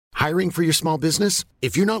Hiring for your small business?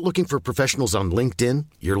 If you're not looking for professionals on LinkedIn,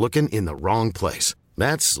 you're looking in the wrong place.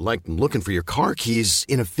 That's like looking for your car keys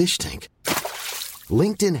in a fish tank.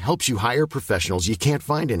 LinkedIn helps you hire professionals you can't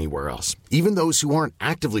find anywhere else, even those who aren't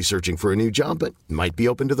actively searching for a new job but might be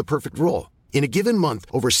open to the perfect role. In a given month,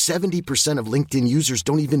 over 70% of LinkedIn users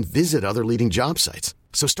don't even visit other leading job sites.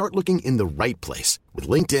 So start looking in the right place. With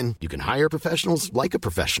LinkedIn, you can hire professionals like a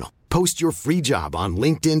professional. Post your free job on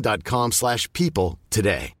linkedin.com/people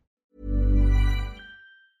today.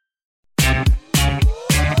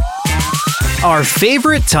 Our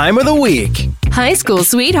favorite time of the week. High school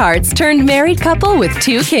sweethearts turned married couple with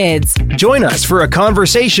 2 kids. Join us for a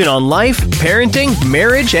conversation on life, parenting,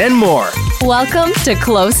 marriage, and more. Welcome to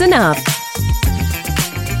Close Enough.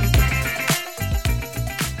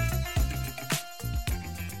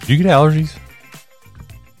 Do you get allergies?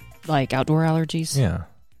 Like outdoor allergies? Yeah.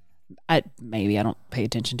 I don't pay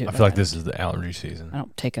attention to it. I feel like this is the allergy season. I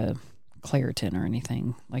don't take a Claritin or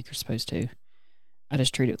anything like you're supposed to. I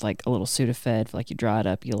just treat it with like a little Sudafed, like you dry it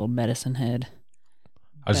up, you get a little medicine head.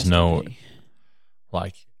 I just know,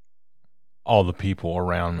 like, all the people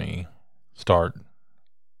around me start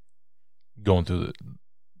going through the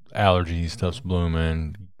allergies, stuff's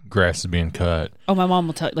blooming, grass is being cut. Oh, my mom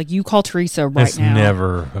will tell you, like, you call Teresa right it's now. It's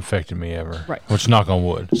never affected me ever. Right. Which, knock on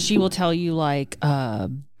wood. She will tell you, like, I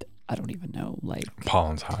don't even know, like.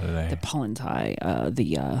 Pollen's high today. The pollen's high.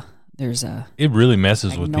 There's a. It really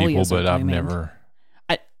messes with people, but I've blooming. never.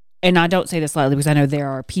 And I don't say this lightly because I know there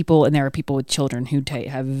are people with children who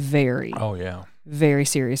have very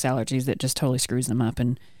serious allergies that just totally screws them up.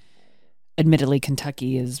 And admittedly,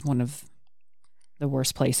 Kentucky is one of the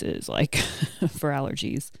worst places, like, for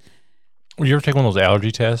allergies. Would you ever take one of those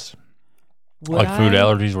allergy tests? Food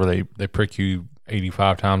allergies where they prick you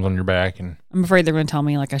 85 times on your back? And I'm afraid they're going to tell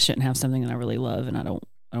me, like, I shouldn't have something that I really love, and I don't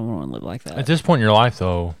want to live like that. At this point in your life,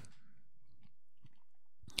 though,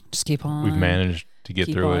 just keep on. We've managed to get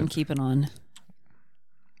through it. Keep it on.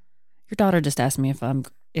 Your daughter just asked me if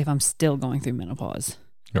I'm still going through menopause.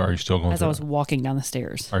 Are you still going through it? As I was walking down the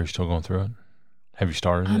stairs. Are you still going through it? Have you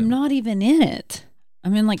started it? I'm not even in it.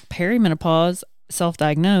 I'm in like perimenopause,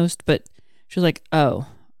 self-diagnosed, but she was like, "Oh,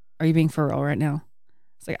 are you being for real right now?"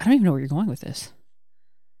 It's like, I don't even know where you're going with this.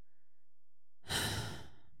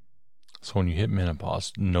 So when you hit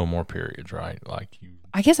menopause, no more periods, right? Like you.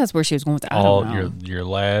 I guess that's where she was going with it. I don't know. Your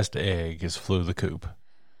last egg is flew the coop.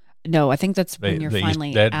 No, I think that's when you're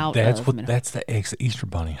finally out of menopause. That's the eggs the Easter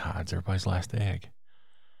Bunny hides. Everybody's last egg.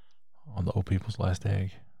 All the old people's last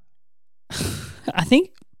egg. I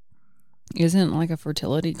think isn't like a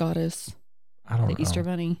fertility goddess. I don't know. The Easter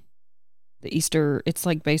Bunny. The Easter, it's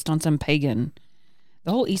like based on some pagan.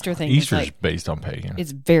 The whole Easter thing Easter's is like, based on pagan.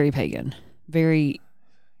 It's very pagan. Very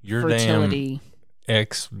your fertility. Damn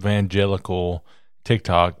ex-evangelical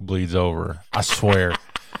TikTok bleeds over. I swear.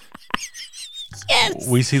 Yes.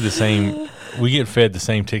 We see the same. We get fed the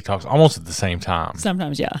same TikToks almost at the same time.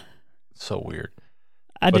 Sometimes, yeah. So weird.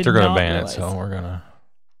 But they're going to ban it, so we're going to.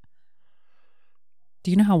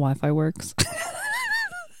 Do you know how Wi-Fi works?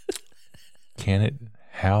 Can it?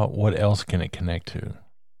 How? What else can it connect to?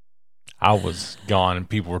 I was gone, and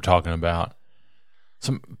people were talking about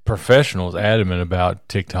some professionals adamant about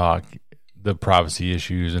TikTok, the privacy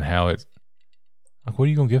issues, and how it. Like, what are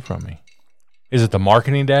you going to get from me? Is it the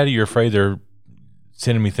marketing data? You're afraid they're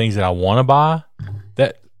sending me things that I want to buy?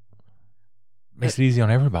 That makes it easy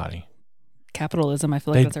on everybody. Capitalism, I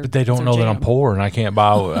feel like but they don't know that I'm poor and I can't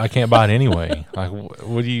buy it anyway. Like,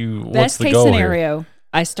 what do you? What's the goal? Best case scenario,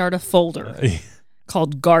 I start a folder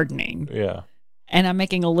called gardening. Yeah, and I'm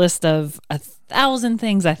making a list of 1,000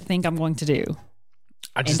 things I think I'm going to do.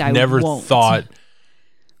 I just never thought.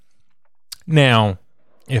 Now,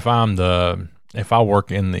 if I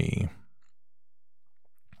work in the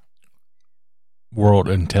world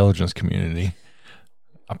intelligence community,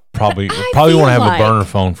 I probably want to have a burner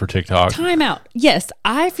phone for TikTok. Time out. Yes,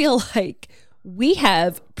 I feel like we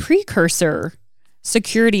have precursor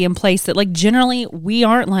security in place that, like, generally we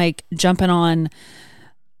aren't like jumping on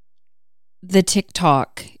the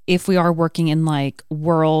TikTok if we are working in like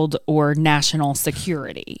world or national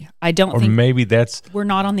security. I don't think maybe we're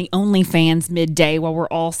not on the OnlyFans midday while we're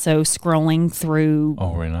also scrolling through.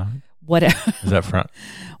 Oh, we're not. Whatever is that front?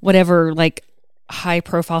 Whatever, like high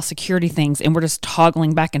profile security things, and we're just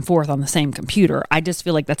toggling back and forth on the same computer. I just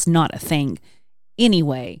feel like that's not a thing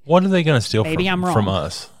anyway. What are they going to steal from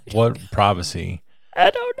us? What privacy? I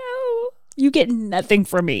don't know. You get nothing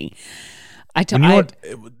from me.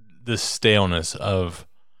 The staleness of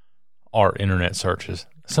our internet searches.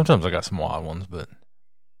 Sometimes I got some wild ones, but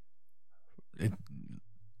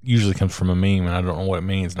usually comes from a meme, and I don't know what it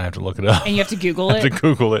means, and I have to look it up. And you have to Google I have it. to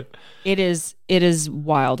Google it. It is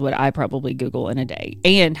wild what I probably Google in a day,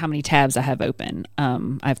 and how many tabs I have open. I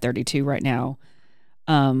have 32 right now.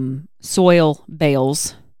 Soil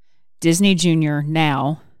bales, Disney Junior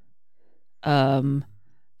now,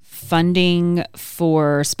 funding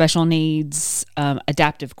for special needs,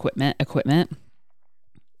 adaptive equipment.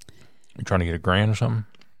 You trying to get a grant or something?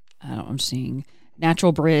 I'm seeing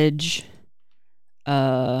Natural Bridge,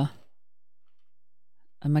 Montgomery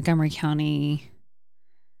County.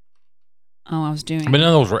 Oh, I was doing. But none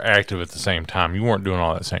of those were active at the same time. You weren't doing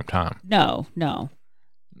all at the same time. No.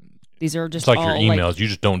 These are just it's like all, your emails. You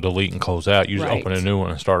just don't delete and close out. You just Right. open a new one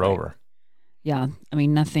and start over. Yeah, I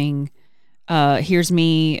mean nothing. Here's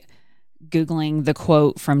me Googling the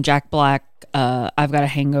quote from Jack Black. I've got a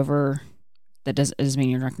hangover. That doesn't mean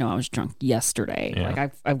you're drunk. No, I was drunk yesterday. Yeah.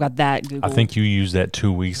 Like I've got that Googled. I think you used that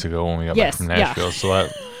 2 weeks ago when we got back from Nashville. So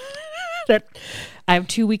that I have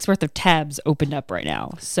 2 weeks worth of tabs opened up right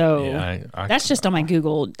now. So I that's just on my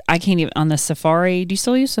Google. I can't even on the Safari. Do you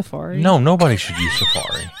still use Safari? No, nobody should use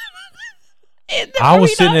Safari. I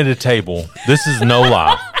was sitting at a table. This is no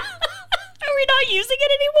lie. Are we not using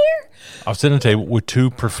it anymore? I was sitting at a table with two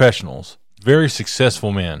professionals, very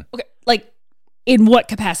successful men. Okay, like in what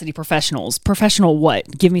capacity? Professionals? Professional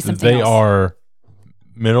what? Give me something. They else. are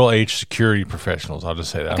middle-aged security professionals. I'll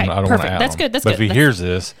just say that. Okay, I don't want perfect. to out That's them. good. That's but good. if he hears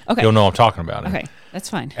this, Okay. he'll know I'm talking about him. Okay, that's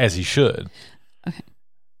fine. As he should. Okay.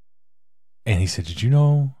 And he said, "Did you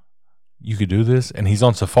know you could do this?" And he's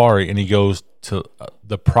on Safari, and he goes to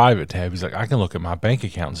the private tab. He's like, "I can look at my bank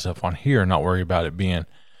account and stuff on here and not worry about it being."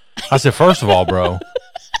 I said, "First of all, bro, what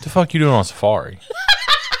the fuck you doing on Safari?"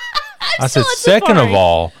 I said, "Second of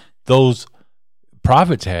all, those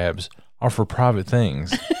private tabs are for private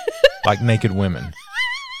things, like naked women."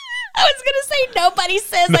 I was gonna say nobody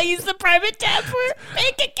says I use the private tab for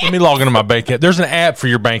bank account. Let me log into my bank account. There's an app for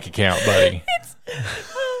your bank account, buddy.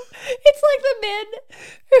 It's like the men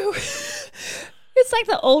who. It's like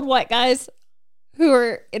the old white guys who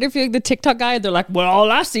are interviewing the TikTok guy. They're like, "Well,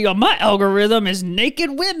 all I see on my algorithm is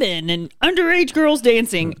naked women and underage girls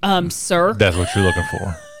dancing." Sir, That's what you're looking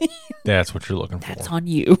for. That's what you're looking for. that's on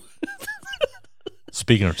you.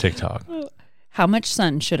 Speaking of TikTok, How much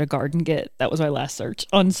sun should a garden get? That was my last search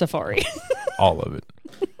on Safari. all of it.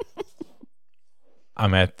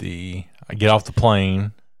 I get off the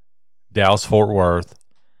plane, Dallas Fort Worth,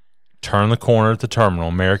 turn the corner at the terminal,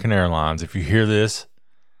 American Airlines. If you hear this,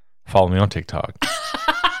 follow me on TikTok.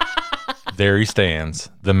 There he stands,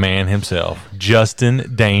 the man himself,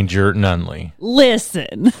 Justin Danger Nunley.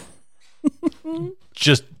 Listen.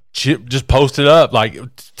 Just posted up like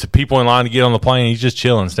to people in line to get on the plane. He's just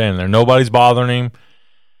chilling, standing there. Nobody's bothering him.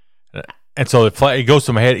 And so it goes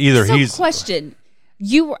to my head. Either So he's. question.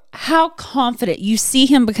 How confident you see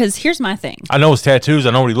him? Because here's my thing. I know his tattoos.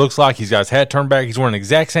 I know what he looks like. He's got his hat turned back. He's wearing the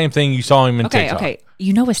exact same thing you saw him in TikTok. Okay.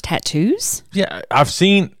 You know his tattoos? Yeah, I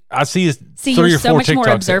see his See, 3 you're or 4 so much more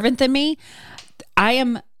TikToks. observant than me. I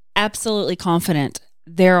am absolutely confident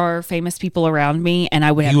there are famous people around me, and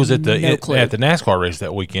I would have He was no at clue. the NASCAR race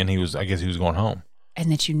that weekend. I guess he was going home.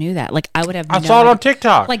 And that you knew that. Like, I would have I no saw it on idea.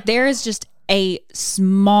 TikTok. Like, there is just a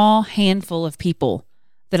small handful of people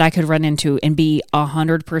that I could run into and be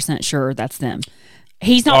 100% sure that's them.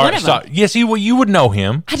 He's not one of them. Yes, you would know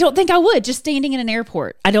him. I don't think I would. Just standing in an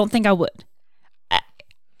airport, I don't think I would.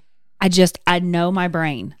 I know my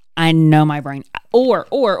brain. I know my brain.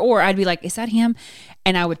 Or I'd be like, is that him?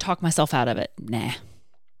 And I would talk myself out of it. Nah.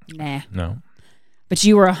 No, But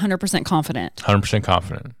you were 100% confident. 100%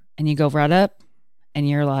 confident. And you go right up and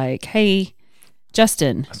you're like, hey,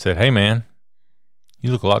 Justin. I said, "Hey, man,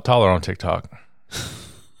 you look a lot taller on TikTok."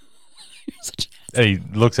 And he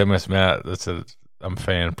looks at me and said, "I'm a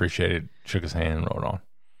fan, appreciate it." Shook his hand and wrote on.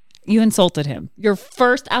 You insulted him. Your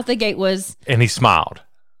first out the gate was, And he smiled.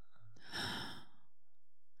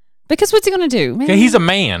 because what's he going to do? Man, Okay, he's a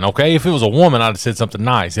man, okay? If it was a woman, I'd have said something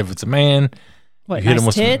nice. If it's a man, what, you hit him nice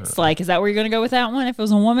with some- tits? Like, is that where you're going to go with that one? If it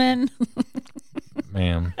was a woman?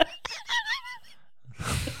 ma'am.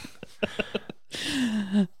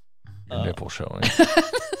 Your nipple showing.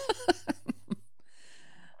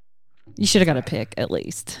 You should have got a pic at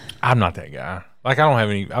least. I'm not that guy. Like, I don't have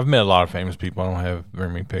any. I've met a lot of famous people. I don't have very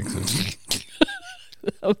many pics.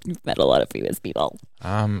 You've met a lot of famous people.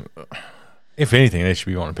 If anything, they should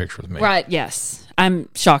be wanting a picture with me. Right, yes. I'm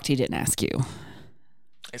shocked he didn't ask you.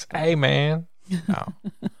 It's, hey, man. No.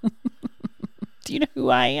 Do you know who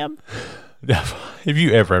I am? If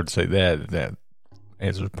you ever have to say that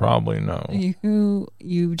answer is probably no.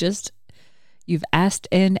 You've asked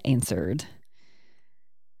and answered.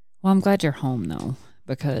 Well, I'm glad you're home though,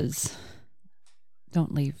 because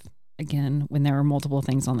Don't leave again when there are multiple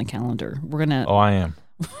things on the calendar. We're gonna. Oh, I am.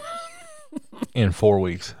 In 4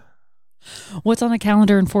 weeks. What's on the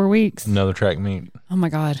calendar in 4 weeks? Another track meet. Oh my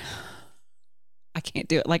God. I can't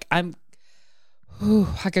do it. Like I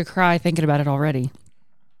could cry thinking about it already.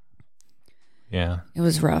 Yeah. It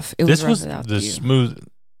was rough. It This was rough was without the you. smooth.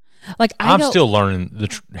 Like I'm still learning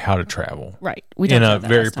how to travel. Right. We in talked a about that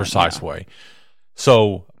very last time, precise yeah. way.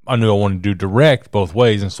 So I knew I wanted to do direct both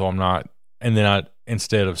ways, and so I'm not. And then I,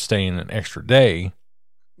 instead of staying an extra day,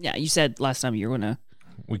 Yeah, you said last time you were gonna.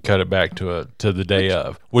 we cut it back to the day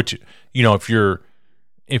of. Which, you know, if your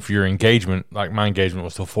engagement, like my engagement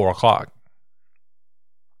was till 4:00,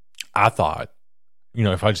 I thought, you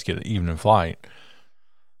know, if I just get an evening flight,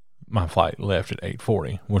 my flight left at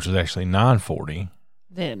 8:40, which was actually 9:40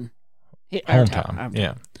 Then home time.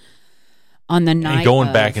 Yeah. On the night And going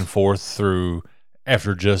of- back and forth through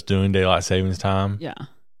after just doing daylight savings time Yeah.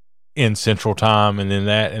 in Central Time, and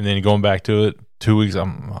then going back to it 2 weeks. Oh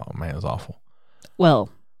man, it was awful. Well,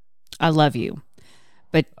 I love you,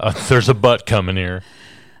 but There's a butt coming here.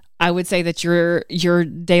 I would say that your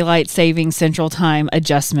daylight saving Central Time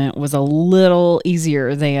adjustment was a little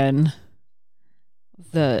easier than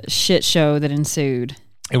the shit show that ensued.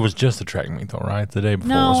 It was just the track meet though, right? The day before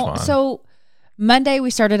was No, fine. so Monday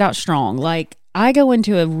we started out strong. Like I go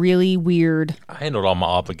into a really weird. I handled all my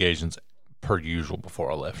obligations per usual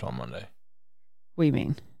before I left on Monday. What do you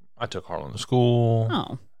mean? I took Harlan to school.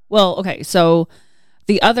 Oh, well, okay. So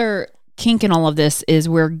the other kink in all of this is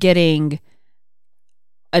we're getting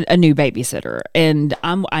a new babysitter, and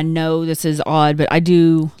I know this is odd, but I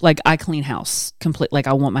do I clean house complete. Like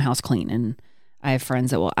I want my house clean, and I have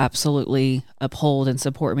friends that will absolutely uphold and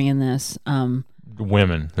support me in this.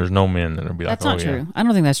 Women, there's no men that will be like, That's not oh, true. I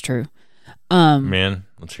don't think that's true. Men,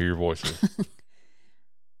 let's hear your voices.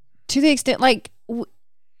 To the extent,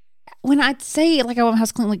 when I say like I want my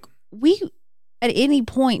house clean, like we at any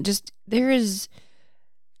point just there is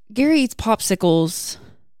Gary eats popsicles,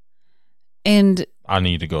 and I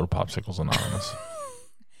need to go to Popsicles Anonymous.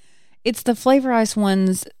 it's the flavor ice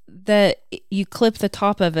ones that you clip the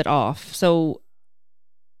top of it off, so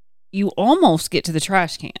you almost get to the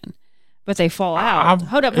trash can, but they fall out.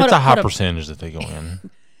 Hold up, it's a high hold up. percentage that they go in.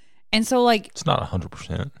 And so It's not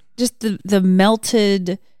 100%. just the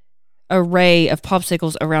melted array of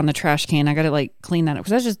popsicles around the trash can. I got to clean that up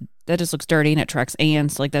because that just looks dirty, and it attracts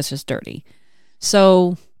ants. Like that's just dirty.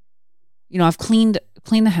 So, you know, I've cleaned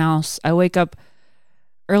the house. I wake up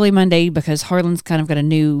early Monday because Harlan's kind of got a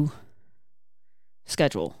new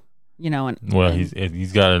schedule, you know. And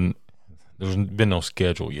he's got there's been no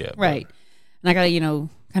schedule yet. right, and I got to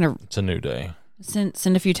kind of It's a new day.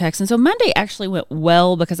 send a few texts. And so Monday actually went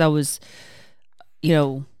well because I was,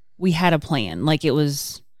 we had a plan. Like it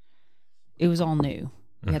was all new.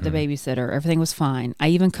 We had the babysitter. Everything was fine. I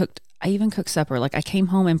even cooked supper. Like I came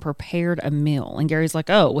home and prepared a meal, and Gary's like,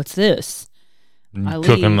 "Oh, what's this?" I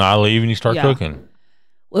leave, and you start cooking.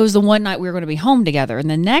 Well, it was the one night we were going to be home together, and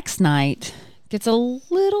the next night gets a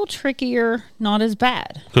little trickier, not as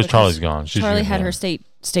bad. Because Charlie's gone. Charlie had her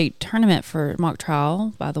state tournament for mock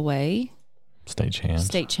trial, by the way. State champs.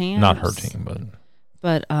 State champs. Not her team,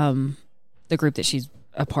 but the group that she's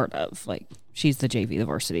a part of, like she's the JV, the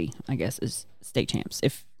varsity, I guess, is state champs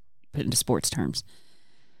if put into sports terms.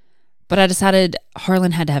 But I decided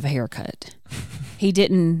Harlan had to have a haircut. He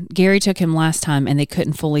didn't. Gary took him last time, and they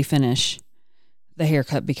couldn't fully finish the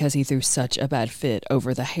haircut because he threw such a bad fit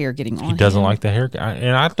over the hair getting on him. He doesn't like the haircut,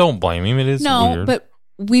 and I don't blame him. It is weird. But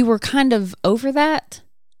we were kind of over that,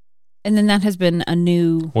 and then that has been a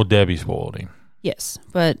new. Well, Debbie spoiled him. Yes,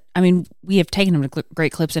 but I mean, we have taken him to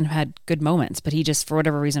great clips and have had good moments, but he just, for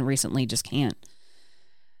whatever reason, recently just can't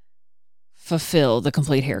fulfill the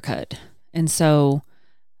complete haircut, and so.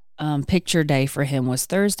 Picture day for him was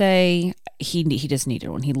Thursday. He just needed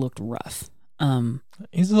one. He looked rough.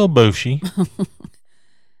 He's a little bushy.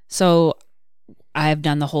 So I've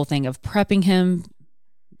done the whole thing of prepping him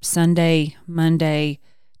Sunday, Monday,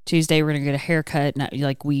 Tuesday. We're gonna get a haircut.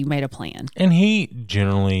 We made a plan. And he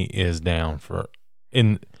generally is down for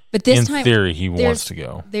But this in time, theory, he wants to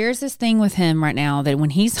go. There's this thing with him right now that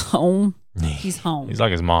when he's home, he's home. He's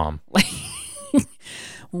like his mom.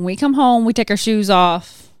 When we come home, we take our shoes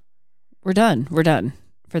off. We're done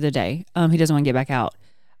for the day. He doesn't want to get back out.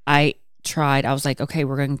 I was like, okay,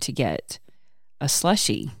 we're going to get a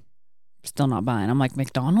slushie. Still not buying. I'm like,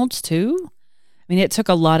 McDonald's too? I mean, it took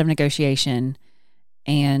a lot of negotiation,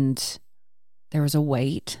 and there was a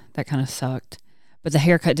wait. That kind of sucked. But the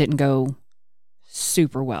haircut didn't go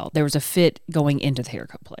super well. There was a fit going into the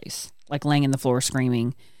haircut place, like laying in the floor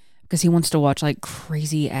screaming, because he wants to watch like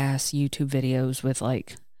crazy ass YouTube videos with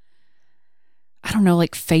like, I don't know,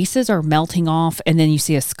 like faces are melting off and then you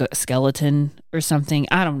see a skeleton or something.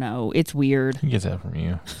 I don't know. It's weird. He gets that from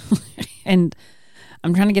you. And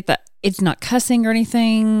I'm trying to get that. It's not cussing or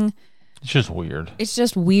anything. It's just weird. It's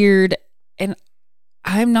just weird. And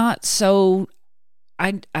I'm not so,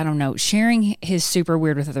 I don't know. Sharing his super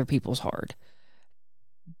weird with other people's hard.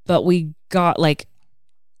 But we got like,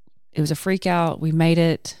 it was a freak out. We made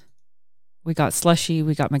it. We got slushy.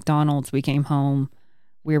 We got McDonald's. We came home.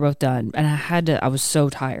 We were both done. And I was so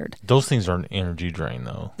tired. Those things are an energy drain,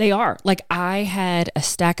 though. They are. Like, I had a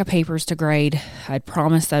stack of papers to grade. I'd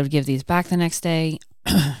promised I would give these back the next day.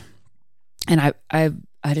 And I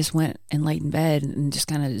just went and laid in bed and just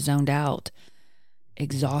kind of zoned out,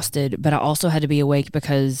 exhausted. But I also had to be awake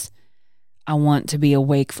because I want to be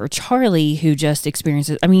awake for Charlie, who just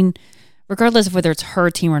experiences, I mean, regardless of whether it's her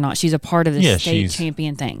team or not, she's a part of the state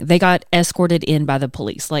champion thing. They got escorted in by the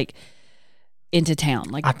police, like into town.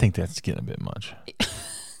 Like, I think that's getting a bit much.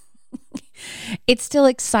 It's still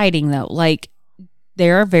exciting though. Like,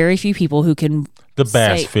 there are very few people who can. The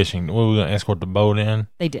bass fishing. Were we going to escort the boat in?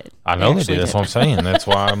 They did. I know they did. That's what I'm saying. That's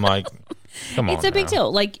why I'm like, come on. It's a big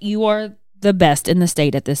deal. Like, you are the best in the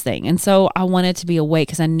state at this thing. And so I wanted to be awake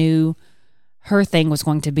because I knew her thing was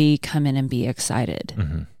going to be come in and be excited.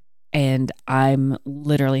 Mm-hmm. And I'm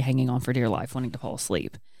literally hanging on for dear life, wanting to fall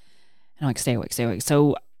asleep. And I'm like, stay awake, stay awake.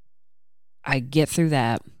 So I get through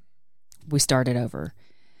that. We start it over.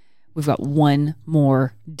 We've got one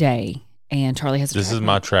more day. And Charlie has This is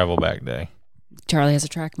my travel back day. Charlie has a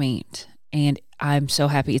track meet. And I'm so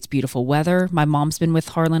happy. It's beautiful weather. My mom's been with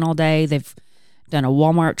Harlan all day. They've done a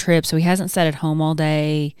Walmart trip, so he hasn't sat at home all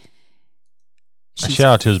day. Shout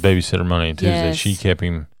out to his babysitter Money Tuesday. Yes. She kept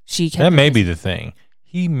him. That That may be the thing.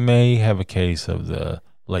 He may have a case of the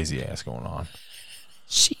lazy ass going on.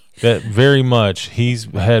 That very much, he's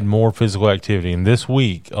had more physical activity in this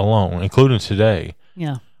week alone, including today.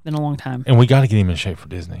 Yeah, been a long time. And we got to get him in shape for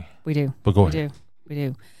Disney. We do. But go ahead. We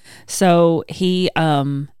do. So I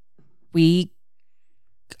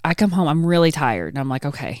come home. I'm really tired. And I'm like,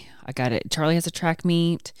 okay, I got it. Charlie has a track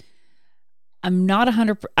meet. I'm not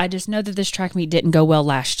 100%. I just know that this track meet didn't go well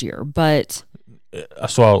last year, but.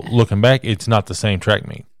 So looking back, it's not the same track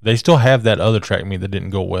meet. They still have that other track meet that didn't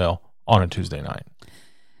go well on a Tuesday night.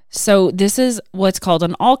 So this is what's called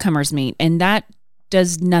an all-comers meet, and that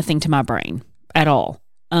does nothing to my brain at all.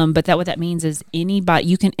 But what that means is anybody,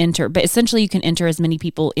 you can enter, but essentially you can enter as many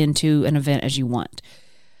people into an event as you want.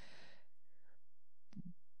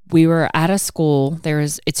 We were at a school.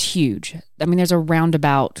 It's huge. I mean, there's a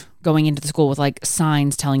roundabout going into the school with like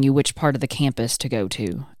signs telling you which part of the campus to go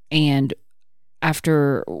to. And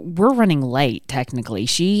after we're running late, technically,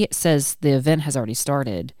 she says the event has already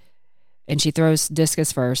started and she throws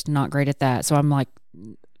discus first. Not great at that. So I'm like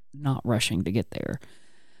not rushing to get there.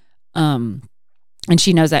 And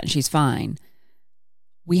she knows that and she's fine.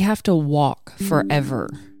 We have to walk forever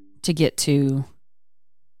to get to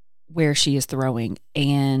where she is throwing,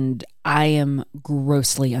 and I am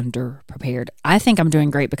grossly underprepared. I think I'm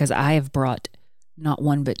doing great because I have brought not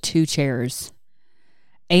one but 2 chairs,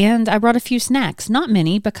 and I brought a few snacks, not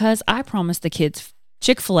many, because I promised the kids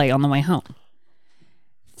Chick-fil-A on the way home,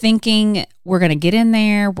 thinking we're going to get in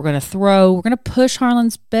there, we're going to throw, we're going to push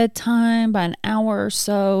Harlan's bedtime by an hour or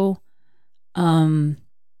so.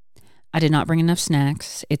 I did not bring enough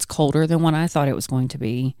snacks. It's colder than what I thought it was going to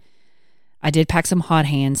be. I did pack some hot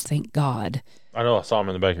hands, thank God. I know. I saw them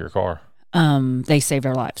in the back of your car. They saved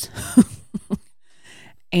our lives.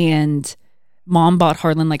 And Mom bought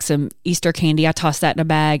Harlan like some Easter candy. I tossed that in a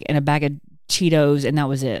bag and a bag of Cheetos, and that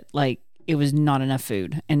was it. Like, it was not enough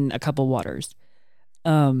food and a couple waters.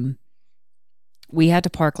 We had to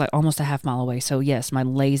park like almost a half mile away. So yes, my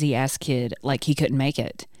lazy ass kid, like, he couldn't make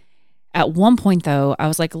it. At one point though, I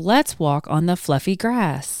was like, let's walk on the fluffy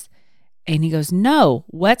grass. And he goes, no,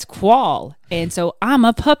 let's crawl. And so I'm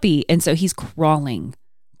a puppy. And so he's crawling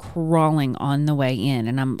on the way in.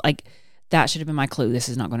 And I'm like, that should have been my clue. This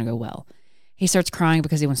is not going to go well. He starts crying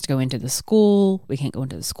because he wants to go into the school. We can't go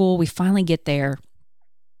into the school. We finally get there.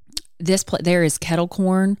 There is kettle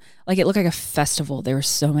corn. Like, it looked like a festival. There were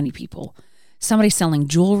so many people. Somebody selling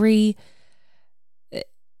jewelry.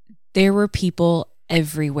 There were people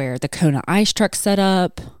everywhere. The Kona ice truck set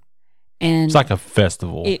up. And it's like a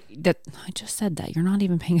festival. I just said that. You're not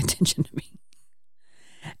even paying attention to me.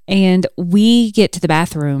 And we get to the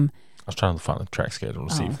bathroom. I was trying to find the track schedule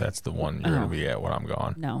to see if that's the one you're going to be at when I'm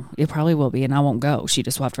gone. No, it probably will be, and I won't go. She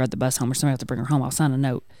just will have to ride the bus home, or somebody will have to bring her home. I'll sign a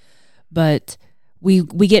note. But we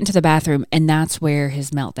get into the bathroom, and that's where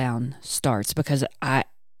his meltdown starts, because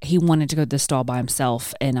he wanted to go to the stall by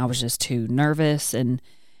himself, and I was just too nervous. And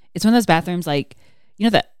it's one of those bathrooms, like, you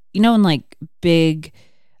know, that you know, in like big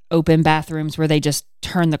open bathrooms where they just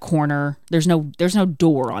turn the corner, there's no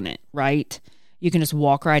door on it, right? You can just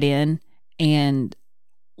walk right in, and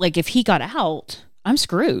like if he got out, I'm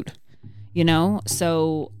screwed, you know?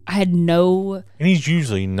 So I had no... And he's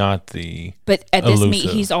usually not the But at this meet,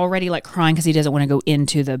 elusive. he's already like crying because he doesn't want to go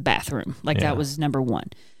into the bathroom. Like Yeah. that was number one.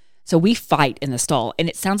 So we fight in the stall, and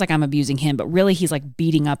it sounds like I'm abusing him, but really he's like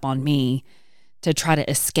beating up on me to try to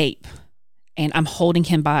escape. And I'm holding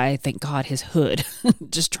him by, thank God, his hood,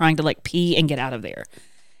 just trying to like pee and get out of there.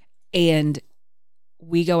 And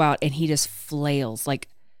we go out, and he just flails, like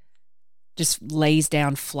just lays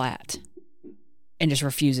down flat and just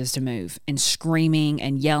refuses to move, and screaming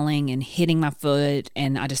and yelling and hitting my foot.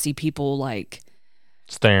 And I just see people like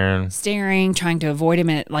staring, trying to avoid him,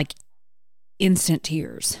 and like instant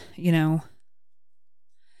tears, you know.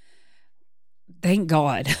 Thank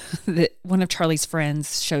God that one of Charlie's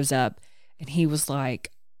friends shows up, and he was like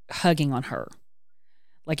hugging on her.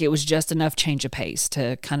 Like it was just enough change of pace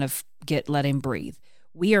to kind of let him breathe.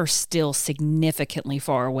 We are still significantly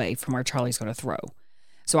far away from where Charlie's going to throw.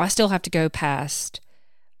 So I still have to go past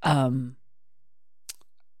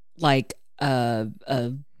like a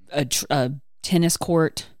tennis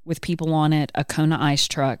court with people on it, a Kona ice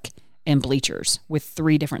truck, and bleachers with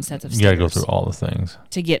 3 different sets of stairs. You got to go through all the things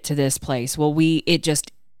to get to this place. Well,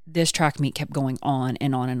 this track meet kept going on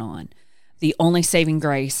and on and on. The only saving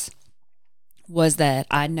grace was that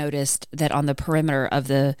I noticed that on the perimeter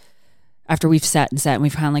of after we've sat and we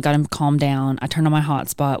finally got him calmed down, I turned on my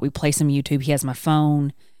hotspot, we play some YouTube. He has my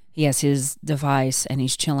phone, he has his device, and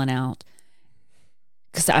he's chilling out.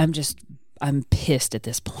 Because I'm pissed at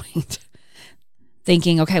this point.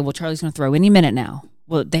 Thinking, okay, well, Charlie's going to throw any minute now.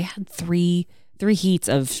 Well, they had three heats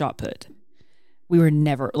of shot put. We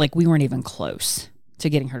weren't even close to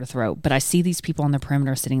getting her to throw. But I see these people on the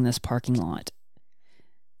perimeter sitting in this parking lot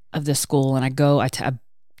of the school, and I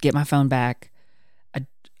get my phone back.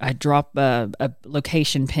 I drop a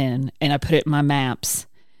location pin, and I put it in my maps,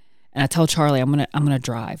 and I tell Charlie I'm gonna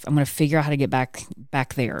drive. I'm gonna figure out how to get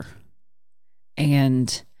back there,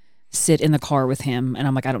 and sit in the car with him. And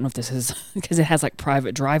I'm like, I don't know if this is because it has like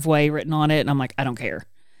private driveway written on it, and I'm like, I don't care.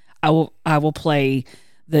 I will play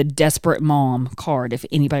the desperate mom card if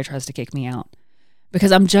anybody tries to kick me out,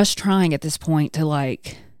 because I'm just trying at this point to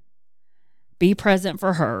like be present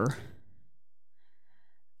for her,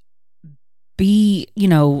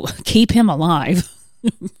 keep him alive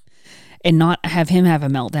and not have him have a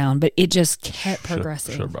meltdown. But it just kept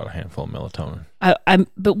progressing. Should have brought a handful of melatonin.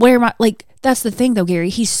 But where am I? Like, that's the thing though, Gary.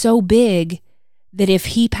 He's so big that if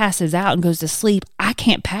he passes out and goes to sleep, I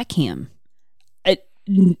can't pack him.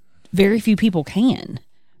 Very few people can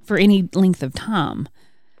for any length of time.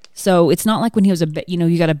 So it's not like when he was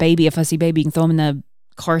you got a baby, a fussy baby, you can throw him in the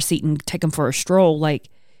car seat and take him for a stroll. Like,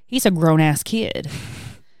 he's a grown ass kid.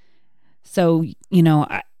 So,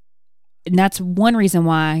 and that's one reason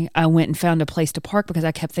why I went and found a place to park, because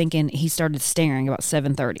I kept thinking he started staring about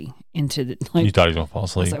 7:30 into the. Like, you thought he was going to fall I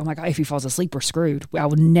was asleep? like, oh my God, if he falls asleep, we're screwed. I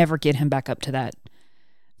would never get him back up to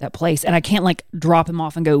that place. And I can't like drop him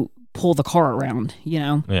off and go pull the car around,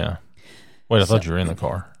 Yeah. Wait, I thought you were in the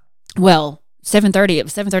car. Well, 7:30. At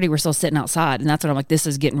 7:30, we're still sitting outside, and that's when I'm like, this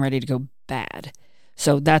is getting ready to go bad.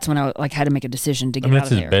 So that's when I like had to make a decision to get out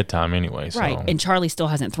that's of his there. bedtime anyway. So. Right, and Charlie still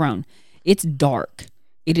hasn't thrown. It's dark.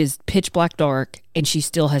 It is pitch black dark, and she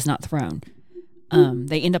still has not thrown.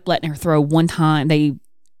 They end up letting her throw one time. They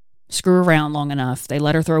screw around long enough. They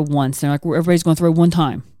let her throw once. They're like, everybody's going to throw one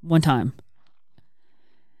time.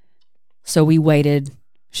 So we waited.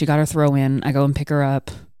 She got her throw in. I go and pick her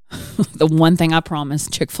up. The one thing I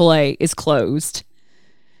promised, Chick-fil-A is closed.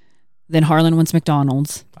 Then Harlan wants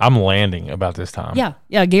McDonald's. I'm landing about this time.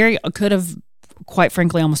 Yeah. Gary could have, quite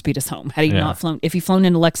frankly, almost beat us home had he not flown. If he flown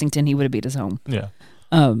into Lexington, he would have beat us home. Yeah.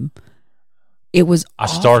 It was. I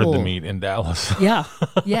started the meet in Dallas. Yeah.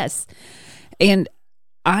 Yes. And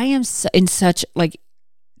I am in such like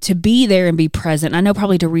to be there and be present. I know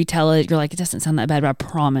probably to retell it, you're like, it doesn't sound that bad, but I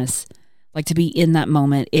promise, like to be in that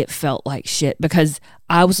moment, it felt like shit because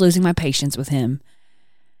I was losing my patience with him.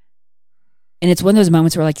 And it's one of those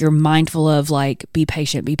moments where like you're mindful of like, be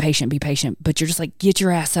patient, but you're just like, get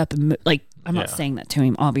your ass up and like, I'm not saying that to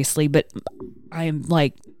him obviously, but I am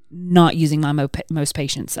like not using my most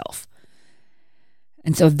patient self.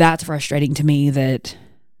 And so that's frustrating to me that.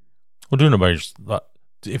 Well, do nobody's,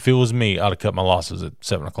 if it was me, I'd have cut my losses at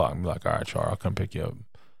 7:00 and be like, all right, Char, I'll come pick you up.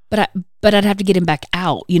 But I'd have to get him back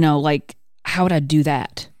out, like how would I do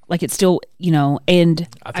that? Like it's still, and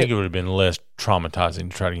I think it would have been less traumatizing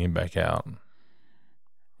to try to get him back out.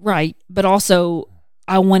 Right. But also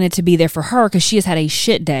I wanted to be there for her because she has had a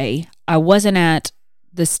shit day. I wasn't at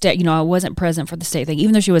the state, I wasn't present for the state thing,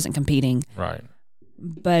 even though she wasn't competing. Right.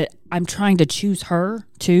 But I'm trying to choose her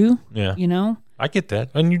too. Yeah. You I get that.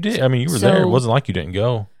 And you did. I mean, you were So- there. It wasn't like you didn't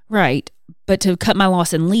go. Right. But to cut my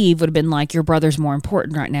loss and leave would have been like, your brother's more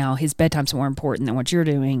important right now. His bedtime's more important than what you're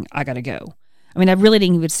doing. I got to go. I mean, I really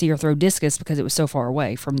didn't even see her throw discus because it was so far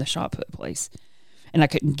away from the shot put place. And I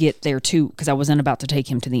couldn't get there too because I wasn't about to take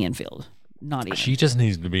him to the infield. Not even. She just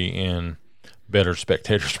needs to be in better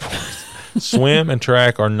spectator sports. Swim and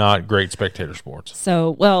track are not great spectator sports.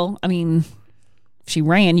 So, well, I mean, if she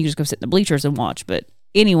ran, you just go sit in the bleachers and watch. But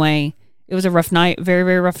anyway, it was a rough night, very,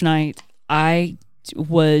 very rough night. I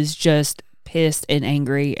was just pissed and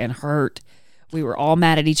angry and hurt. We were all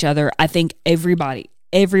mad at each other. I think everybody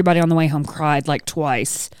on the way home cried like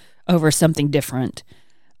twice over something different.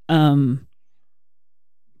 It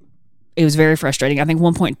was very frustrating. I think at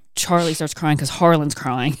one point Charlie starts crying because Harlan's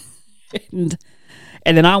crying. and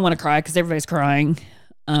then I want to cry because everybody's crying.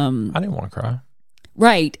 I didn't want to cry.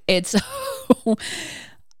 Right. It's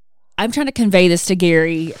I'm trying to convey this to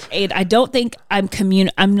Gary, and I don't think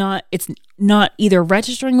it's not either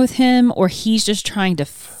registering with him or he's just trying to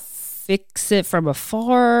fix it from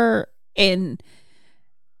afar, and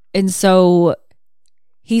so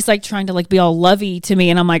he's like trying to like be all lovey to me,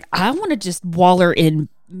 and I'm like, I want to just waller in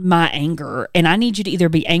my anger, and I need you to either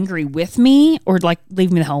be angry with me or like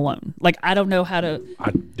leave me the hell alone. Like, I don't know how to. I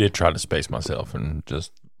did try to space myself and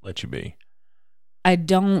just let you be.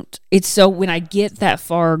 It's so when I get that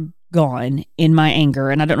far gone in my anger,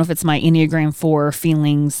 and I don't know if it's my Enneagram 4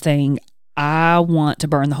 feelings thing, I want to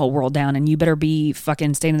burn the whole world down, and you better be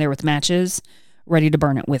fucking standing there with matches ready to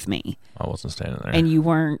burn it with me. I wasn't standing there. And you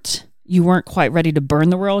weren't quite ready to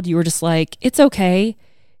burn the world. You were just like, it's okay.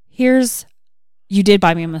 You did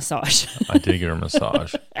buy me a massage. I did get her a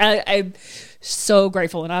massage. I'm so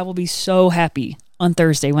grateful, and I will be so happy on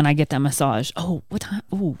Thursday when I get that massage. Oh, what time?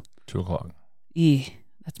 Ooh. 2:00.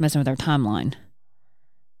 That's messing with our timeline.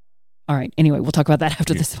 All right. Anyway, we'll talk about that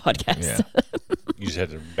after this podcast. Yeah. You just had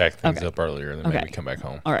to back things Okay. up earlier and then maybe come back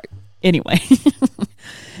home. All right. Anyway.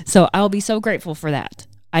 So I'll be so grateful for that.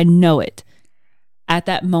 I know it. At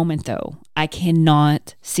that moment, though, I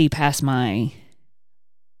cannot see past my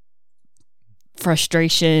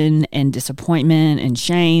frustration and disappointment and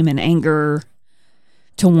shame and anger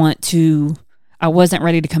I wasn't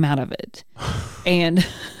ready to come out of it. And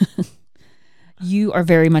you are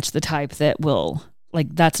very much the type that will,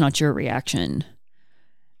 like, that's not your reaction.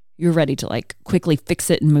 You're ready to like quickly fix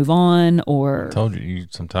it and move on, or I told you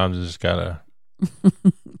sometimes you just gotta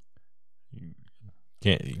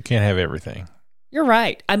you can't have everything. You're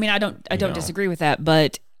right. I mean, I don't disagree with that,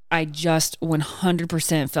 but I just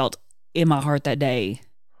 100% felt in my heart that day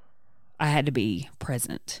I had to be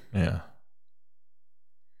present. Yeah.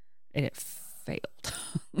 And it failed.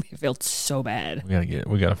 It felt so bad.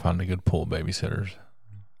 We gotta find a good pool babysitters.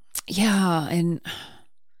 Yeah, and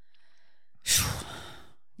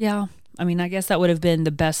yeah, I mean, I guess that would have been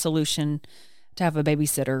the best solution, to have a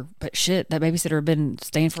babysitter. But shit, that babysitter had been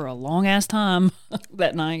staying for a long ass time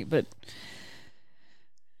that night. But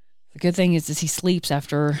the good thing is he sleeps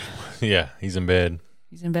after. Yeah, he's in bed.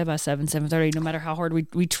 He's in bed by 7:30. No matter how hard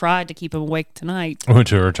we tried to keep him awake tonight. I went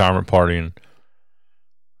to a retirement party and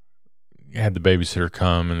had the babysitter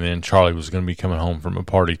come, and then Charlie was going to be coming home from a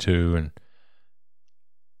party too. And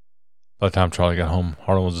by the time Charlie got home,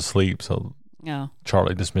 Harlan was asleep, so Yeah.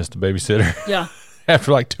 Charlie dismissed the babysitter. Yeah.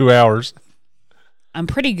 After like 2 hours. I'm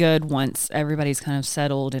pretty good once everybody's kind of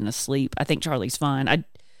settled and asleep. I think Charlie's fine.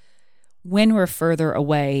 When we're further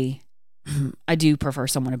away, I do prefer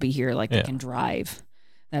someone to be here, like they can drive.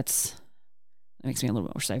 That makes me a little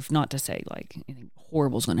bit more safe. Not to say like anything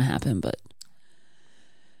horrible is going to happen, but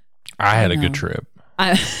I had a good trip.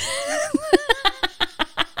 I'd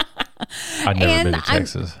never been to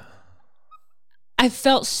Texas. I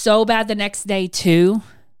felt so bad the next day too,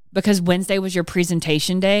 because Wednesday was your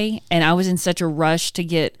presentation day, and I was in such a rush to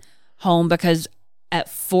get home because at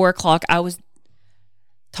 4:00 I was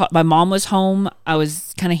my mom was home. I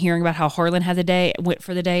was kind of hearing about how Harlan had went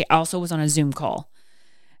for the day. I also was on a Zoom call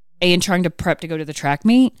and trying to prep to go to the track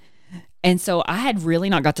meet. And so I had really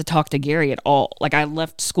not got to talk to Gary at all. Like, I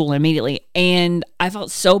left school immediately, and I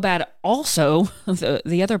felt so bad. Also,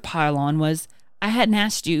 the other pile-on was I hadn't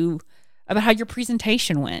asked you about how your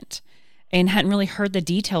presentation went and hadn't really heard the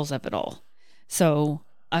details of it all. So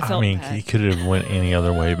I felt bad. He could have went any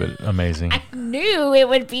other way, but amazing. I knew it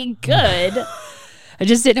would be good. I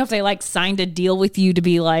just didn't know if they like signed a deal with you to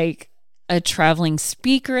be like a traveling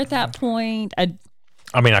speaker at that point. I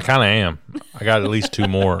kind of am. I got at least 2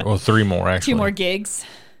 more, or 3 more actually. 2 more gigs.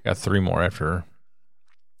 Got 3 more after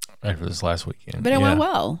this last weekend. But it went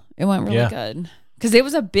well. It went really good.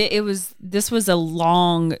 Because this was a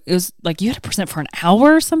long, it was like you had to present for an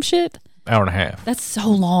hour or some shit. Hour and a half. That's so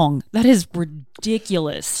long. That is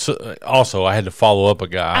ridiculous. So, also, I had to follow up a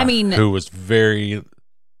guy who was very,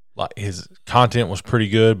 like, his content was pretty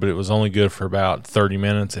good, but it was only good for about 30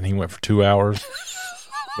 minutes, and he went for 2 hours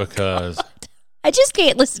because I just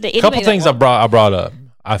can't listen to anybody. A couple things I brought up.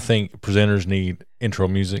 I think presenters need intro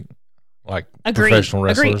music, like professional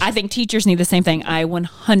wrestlers. Agree. I think teachers need the same thing. I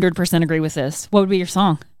 100% agree with this. What would be your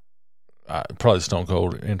song? Probably the Stone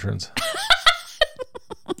Cold entrance.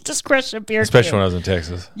 Just crush a beer, especially when I was in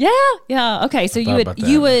Texas. Yeah. Okay, so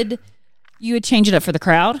you would change it up for the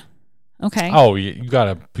crowd. Okay. Oh, you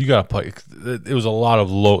gotta play. It was a lot of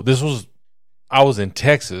low. I was in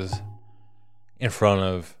Texas, in front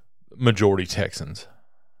of majority Texans.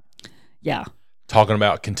 Yeah. Talking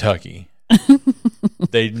about Kentucky.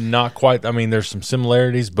 They not quite. I mean, there's some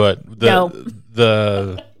similarities, but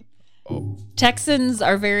the Texans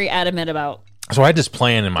are very adamant about. So I had this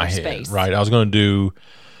plan in my head, space. Right? I was going to do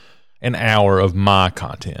an hour of my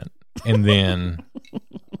content, and then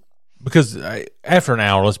because after an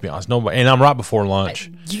hour, let's be honest, nobody. And I'm right before lunch,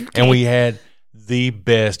 and we had the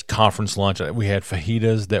best conference lunch. We had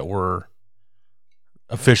fajitas that were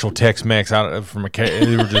official Tex-Mex out from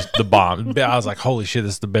they were just the bomb. I was like, holy shit,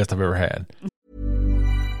 this is the best I've ever had.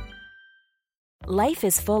 Life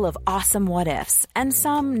is full of awesome what-ifs, and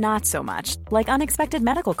some not so much, like unexpected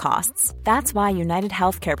medical costs. That's why United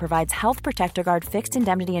Healthcare provides Health Protector Guard fixed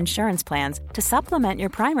indemnity insurance plans to supplement your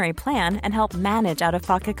primary plan and help manage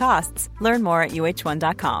out-of-pocket costs. Learn more at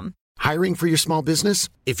uh1.com. Hiring for your small business?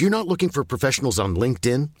 If you're not looking for professionals on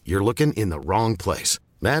LinkedIn, you're looking in the wrong place.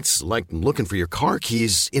 That's like looking for your car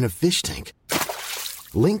keys in a fish tank.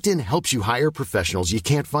 LinkedIn helps you hire professionals you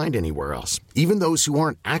can't find anywhere else, even those who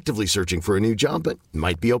aren't actively searching for a new job but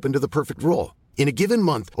might be open to the perfect role. In a given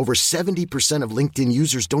month, over 70% of LinkedIn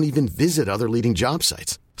users don't even visit other leading job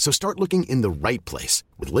sites. So start looking in the right place.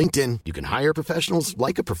 With LinkedIn, you can hire professionals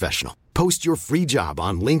like a professional. Post your free job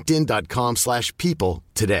on linkedin.com/people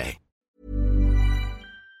today.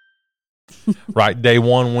 Right, day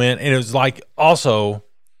one went, and it was like also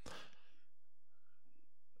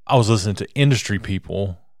I was listening to industry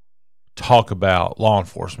people talk about law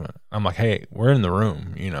enforcement. I'm like, hey, we're in the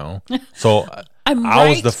room, you know. So I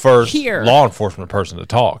was the first law enforcement person to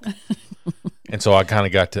talk. And so I kind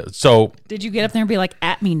of got to. So did you get up there and be like,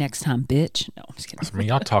 at me next time, bitch? No, I'm just kidding. I mean,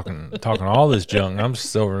 y'all talking all this junk. I'm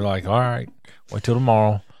just over like, all right, wait till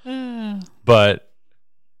tomorrow. But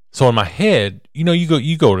so in my head, you know,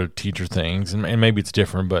 you go to teacher things, and maybe it's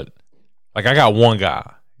different, but like I got one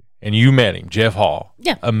guy. And you met him, Jeff Hall.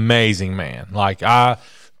 Yeah. Amazing man. Like, I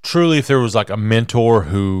truly, if there was like a mentor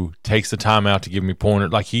who takes the time out to give me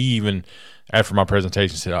pointers, like he even, after my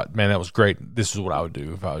presentation, said, man, that was great. This is what I would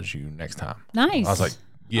do if I was you next time. Nice. I was like,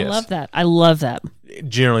 yes. I love that.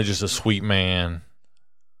 Generally just a sweet man.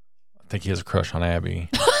 I think he has a crush on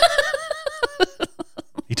Abby.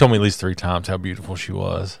 He told me at least 3 times how beautiful she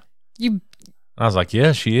was. And I was like,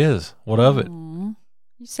 yeah, she is. What of it? You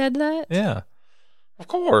said that? Yeah. Of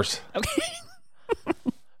course. Okay.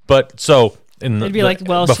 But so it'd be like,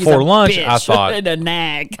 well, before she's a lunch, bitch I thought and a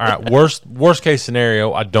nag. All right, worst case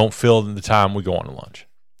scenario, I don't fill the time we go on to lunch.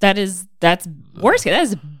 That's worst case. That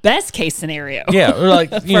is best case scenario. Yeah, like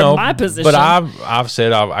you know, my position. But I've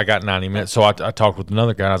said I got 90 minutes, so I talked with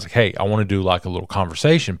another guy. And I was like, hey, I want to do like a little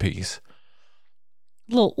conversation piece.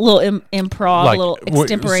 Little improv, like, little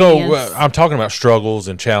extemporaneous. So I'm talking about struggles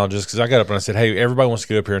and challenges because I got up and I said, hey, everybody wants to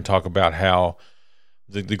get up here and talk about how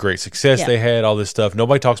the great success they had, all this stuff.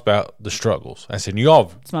 Nobody talks about the struggles. I said, you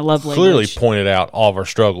all it's my love clearly language. Pointed out all of our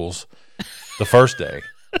struggles the first day.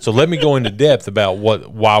 So let me go into depth about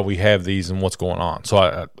why we have these and what's going on.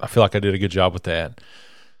 So I feel like I did a good job with that.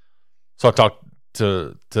 So I talked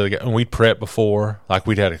to the guy, and we'd prepped before. Like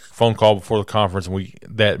we'd had a phone call before the conference, and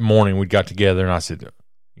that morning we got together, and I said,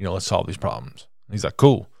 you know, let's solve these problems. And he's like,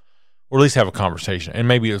 cool. Or at least have a conversation, and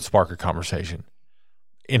maybe it would spark a conversation.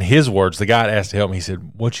 In his words, the guy asked to help me. He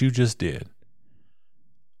said, what you just did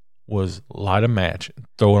was light a match,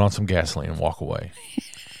 throw it on some gasoline, and walk away.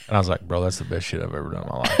 And I was like, bro, that's the best shit I've ever done in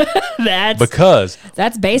my life.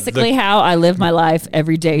 That's basically how I live my life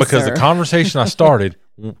every day, because sir. The conversation I started,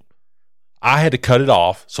 I had to cut it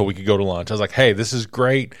off so we could go to lunch. I was like, hey, this is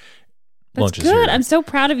great. That's lunch good. is here. I'm so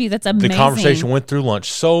proud of you. That's amazing. The conversation went through lunch.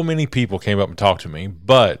 So many people came up and talked to me.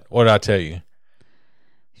 But what did I tell you?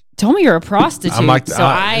 Told me you're a prostitute, I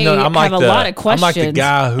have a lot of questions. I'm like the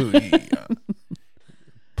guy who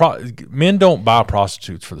men don't buy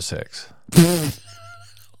prostitutes for the sex.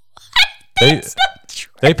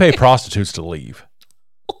 They pay prostitutes to leave,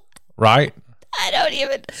 right? I don't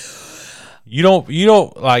even. You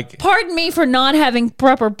don't like. Pardon me for not having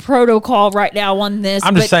proper protocol right now on this.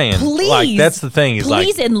 I'm just saying, please, like that's the thing. Is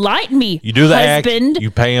please like, enlighten me. You do the husband. act,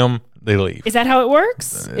 you pay them, they leave. Is that how it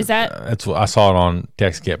works? Is that that's what I saw it on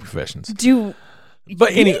Taxi Cab Confessions.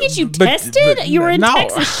 But Any- didn't get you but- tested? but- You were in no.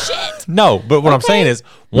 Texas. Shit. No, but what I'm Okay. saying is,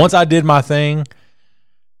 once I did my thing,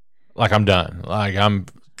 like I'm done. Like I'm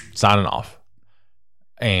signing off.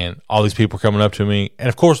 And all these people are coming up to me. And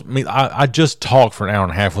of course, I just talked for an hour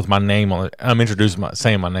and a half with my name on it. I'm introducing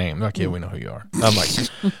saying my name. They're like, yeah, we know who you are. I'm like,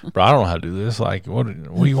 bro, I don't know how to do this. Like, what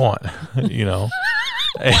do you want? You know?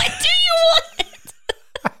 What do you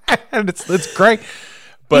want? And it's great.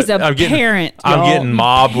 But He's a parent, I'm y'all. getting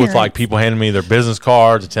mobbed with like Parents. people handing me their business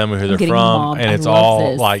cards and telling me who they're getting from. mobbed. And I it's love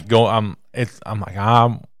all this. like I'm like,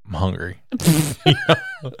 I'm hungry. You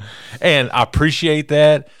know? And I appreciate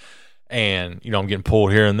that. And, you know, I'm getting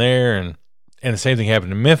pulled here and there. And the same thing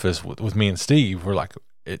happened in Memphis with me and Steve. We're like,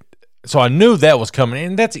 so I knew that was coming.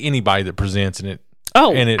 And that's anybody that presents and it.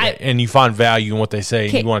 Oh, and you find value in what they say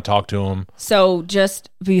and you want to talk to them. So just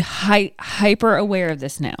be hyper aware of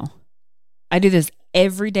this now. I do this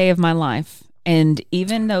every day of my life. And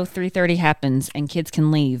even though 3:30 happens and kids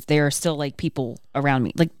can leave, there are still like people around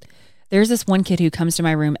me. Like there's this one kid who comes to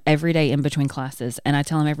my room every day in between classes. And I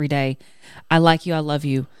tell him every day, I like you, I love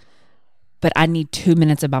you. But I need 2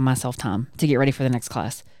 minutes of by myself time to get ready for the next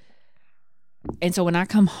class. And so when I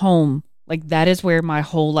come home, like that is where my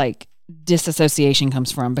whole like disassociation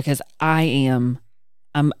comes from because I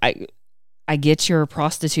get your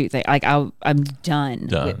prostitute thing. Like I'm done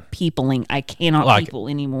with peopling. I cannot like, people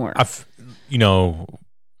anymore. You know,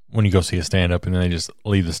 when you go see a stand up and then they just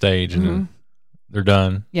leave the stage and then they're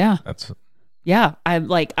done. Yeah. Yeah.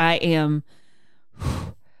 I am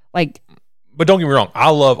like. But don't get me wrong, I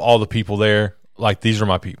love all the people there. Like these are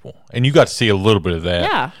my people, and you got to see a little bit of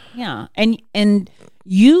that. Yeah, and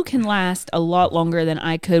you can last a lot longer than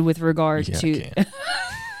I could with regard to.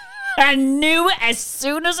 I knew as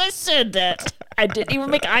soon as I said that. I didn't even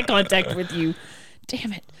make eye contact with you.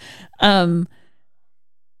 Damn it.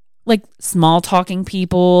 Like small talking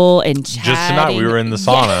people and chatting. Just tonight we were in the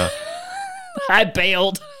sauna. Yeah. I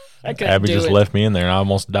bailed. I couldn't Abby do just it. left me in there and I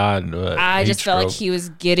almost died. I just felt like he was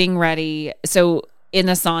getting ready. So in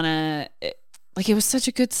the sauna, like it was such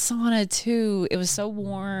a good sauna too. It was so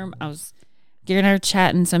warm. Gary and I were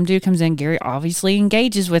chatting. Some dude comes in. Gary obviously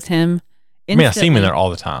engages with him. I mean, I see him in there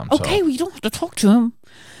all the time. So. Okay, well, you don't have to talk to him.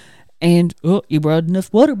 And you brought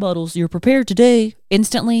enough water bottles. You're prepared today.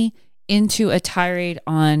 Instantly into a tirade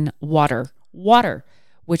on water.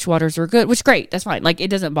 Which waters are good, which great, that's fine. Like it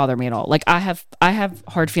doesn't bother me at all. Like I have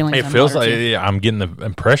hard feelings. It on feels water, like too. I'm getting the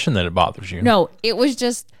impression that it bothers you. No, it was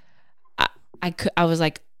just I was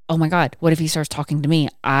like, oh my God, what if he starts talking to me?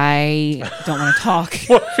 I don't want to talk.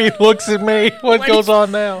 What if he looks at me? What goes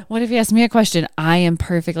on now? What if he asks me a question? I am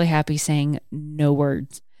perfectly happy saying no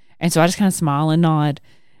words. And so I just kind of smile and nod.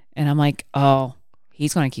 And I'm like, oh,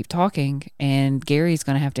 he's going to keep talking and Gary's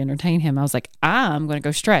going to have to entertain him. I was like, I'm going to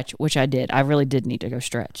go stretch, which I did. I really did need to go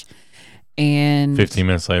stretch. And 15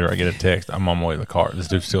 minutes later, I get a text. I'm on my way to the car. This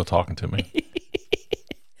dude's still talking to me.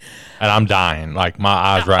 And I'm dying. Like my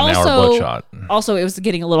eyes right now are bloodshot. Also, it was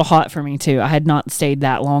getting a little hot for me too. I had not stayed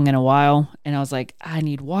that long in a while. And I was like, I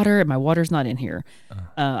need water and my water's not in here.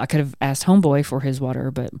 I could have asked Homeboy for his water,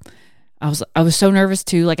 but I was so nervous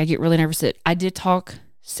too. Like I get really nervous that I did talk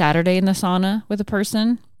Saturday in the sauna with a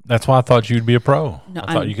person. That's why I thought you'd be a pro. No,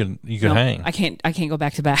 I thought you could hang. I can't go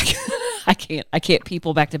back to back. I can't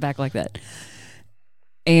people back to back like that.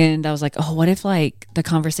 And I was like, oh, what if like the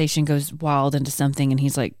conversation goes wild into something and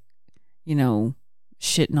he's like, you know,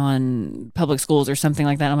 shitting on public schools or something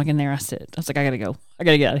like that. I'm like, in there I sit. I was like, I gotta go. I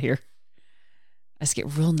gotta get out of here. I just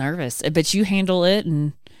get real nervous. But you handle it,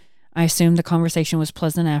 and I assume the conversation was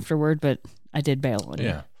pleasant afterward, but I did bail on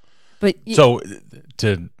you. But so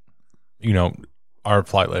our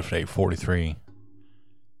flight left at 8:43.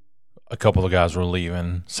 A couple of guys were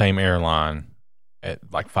leaving, same airline at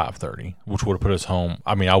like 5:30, which would have put us home.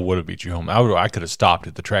 I mean, I would have beat you home. I could have stopped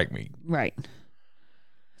at the track meet. Right.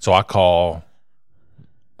 So I call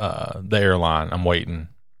the airline. I'm waiting,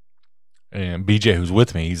 and BJ, who's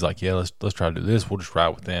with me, he's like, "Yeah, let's try to do this. We'll just ride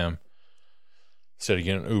with them instead of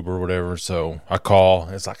getting an Uber or whatever." So I call.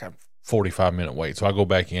 It's like a 45-minute wait. So I go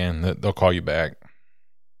back in. They'll call you back.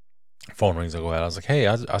 Phone rings. I go out. I was like, "Hey,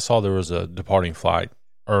 I saw there was a departing flight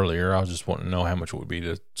earlier. I was just wanting to know how much it would be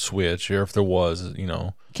to switch, or if there was, you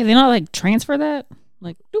know." Can they not like transfer that?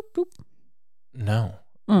 Like, doop, doop. No,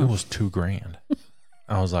 it was $2,000.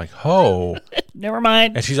 I was like, oh. Never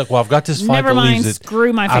mind. And she's like, well, I've got this flight Never mind. leaves at,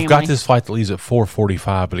 Screw my family. I've got this flight that leaves at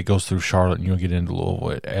 4:45, but it goes through Charlotte and you'll get into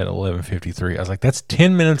Louisville at 11:53. I was like, that's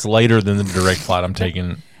 10 minutes later than the direct flight I'm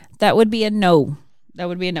taking. That would be a no. That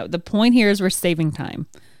would be a no. The point here is we're saving time.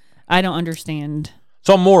 I don't understand.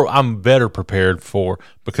 So I'm better prepared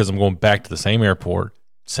because I'm going back to the same airport,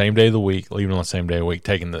 same day of the week, leaving on the same day of the week,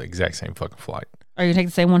 taking the exact same fucking flight. Are you taking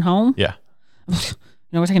the same one home? Yeah.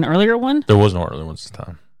 We're taking an earlier one? There was no earlier ones this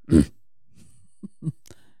time.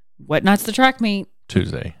 What night's the track meet?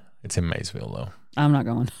 Tuesday. It's in Maysville, though. I'm not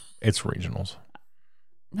going. It's regionals.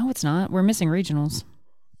 No, it's not. We're missing regionals.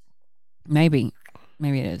 Maybe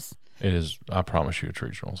it is. It is. I promise you it's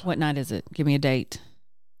regionals. What night is it? Give me a date.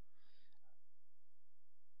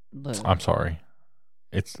 Look. I'm sorry.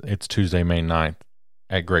 It's Tuesday, May 9th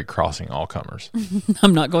at Great Crossing, all comers.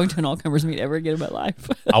 I'm not going to an all-comers meet ever again in my life.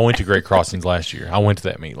 I went to Great Crossings last year. I went to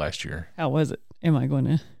that meet last year. How was it? Am I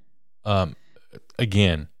going to?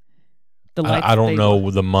 Again, The I don't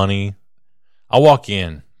know the money. I walk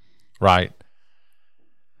in, right?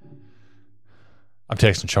 I'm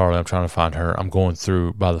texting Charlie. I'm trying to find her. I'm going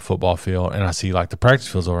through by the football field, and I see like the practice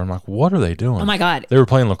field's over. I'm like, what are they doing? Oh my God. They were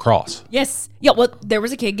playing lacrosse. Yes. Yeah, well, there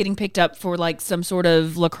was a kid getting picked up for like some sort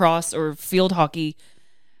of lacrosse or field hockey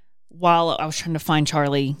while I was trying to find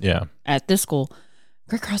Charlie Yeah. at this school.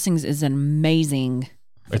 Great Crossings is an amazing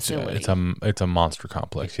facility. It's a monster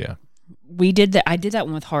complex, yeah. We did that. I did that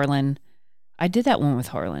one with Harlan. A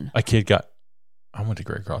kid I went to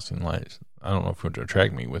Great Crossing last. I don't know if we went to a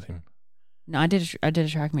track meet with him. No, I did a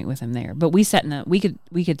track meet with him there. But we sat we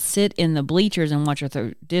could sit in the bleachers and watch her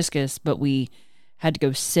throw discus, but we had to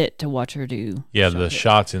go sit to watch her do the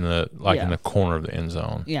shots in the in the corner of the end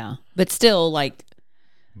zone. Yeah. But still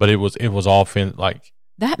But it was all that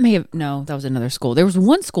was another school. There was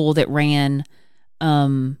one school that ran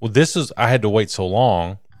well, I had to wait so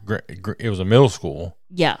long. It was a middle school.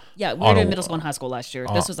 Yeah. We were doing middle school and high school last year.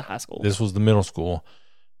 This was a high school. This was the middle school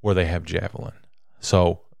where they have javelin.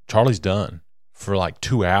 So Charlie's done for like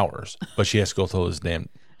 2 hours, but she has to go throw this damn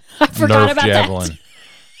I forgot Nerf about javelin. that.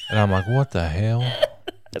 And I'm like, what the hell?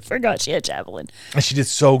 I forgot she had javelin. And she did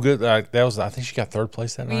so good. I think she got third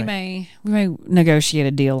place that night. We may negotiate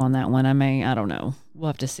a deal on that one. I don't know. We'll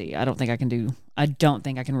have to see. I don't think I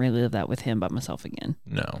can relive that with him by myself again.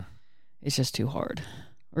 No. It's just too hard.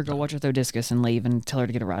 Or go watch her throw discus and leave and tell her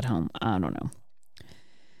to get a ride home. I don't know.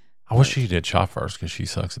 I wish she did shot first because she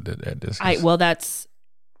sucks at discus. That's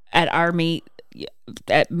at our meet.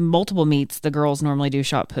 At multiple meets, the girls normally do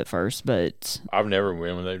shot put first, but I've never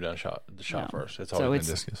won when they've done the shot first. It's always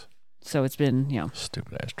been discus. So it's been,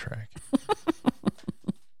 Stupid ass track.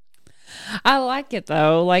 I like it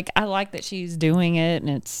though. I like that she's doing it and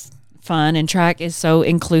it's fun, and track is so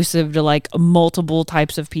inclusive to like multiple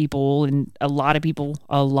types of people, and a lot of people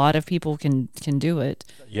can do it.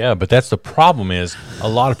 Yeah, but that's the problem is a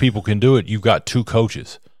lot of people can do it. You've got two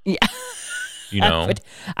coaches. Yeah.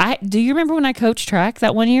 I do you remember when I coached track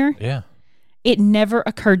that one year? Yeah. It never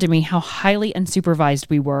occurred to me how highly unsupervised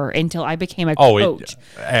we were until I became a coach.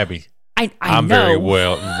 Abby. I'm very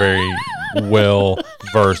well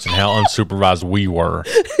versed in how unsupervised we were.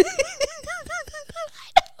 I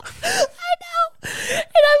know.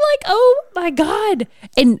 And I'm like, oh my God.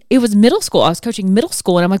 And it was middle school. I was coaching middle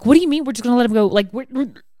school, and I'm like, what do you mean we're just going to let them go? Like,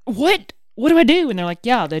 what? What do I do? And they're like,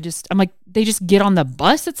 yeah, they just get on the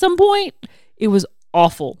bus at some point. It was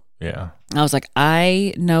awful. Yeah. I was like,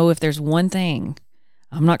 I know if there's one thing,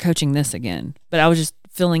 I'm not coaching this again. But I was just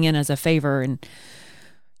filling in as a favor, and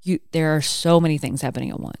there are so many things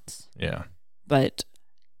happening at once. Yeah. But,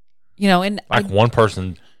 and one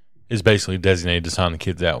person is basically designated to sign the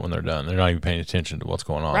kids out when they're done. They're not even paying attention to what's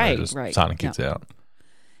going on. Right, they're just right. signing kids out.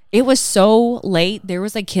 It was so late. There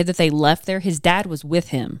was a kid that they left there. His dad was with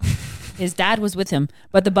him.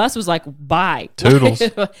 But the bus was like, bye. Toodles.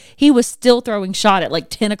 He was still throwing shot at like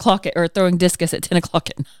 10 o'clock or throwing discus at 10 o'clock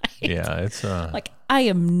at night. Yeah, it's like, I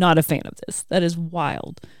am not a fan of this. That is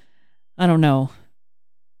wild. I don't know.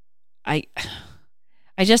 I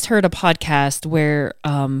just heard a podcast where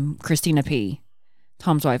Christina P.,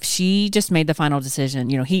 Tom's wife, she just made the final decision.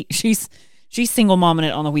 She's single momming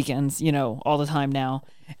it on the weekends, all the time now.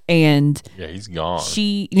 And yeah, he's gone.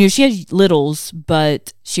 She has littles,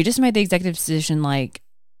 but she just made the executive decision, like,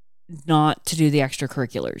 not to do the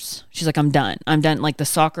extracurriculars. She's like, I'm done. Like the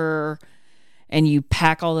soccer, and you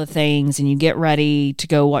pack all the things and you get ready to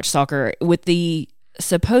go watch soccer with the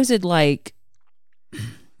supposed, like,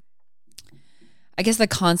 I guess the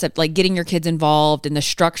concept, like getting your kids involved in the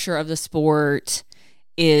structure of the sport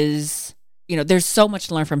is, there's so much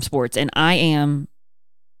to learn from sports. And I am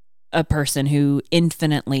a person who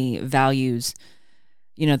infinitely values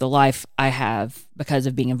the life I have because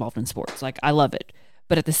of being involved in sports. Like, I love it.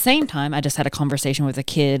 But at the same time, I just had a conversation with a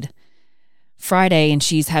kid Friday, and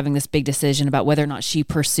she's having this big decision about whether or not she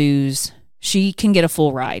can get a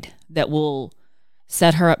full ride that will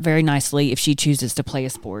set her up very nicely if she chooses to play a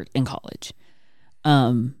sport in college.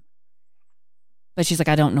 But she's like,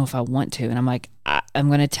 I don't know if I want to. And I'm like, I'm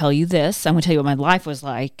going to tell you this. I'm going to tell you what my life was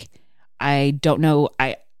like. I don't know.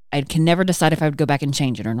 I can never decide if I would go back and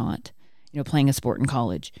change it or not, playing a sport in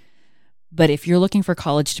college. But if you're looking for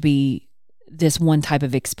college to be this one type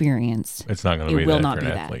of experience, it's not going to be will that not for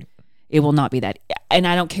be an that. athlete. It will not be that. And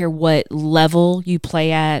I don't care what level you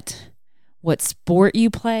play at, what sport you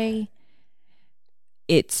play.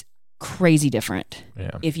 It's crazy different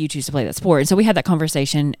if you choose to play that sport. And so we had that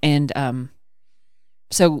conversation. And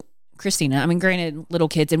so Christina, I mean, granted, little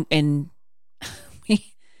kids, and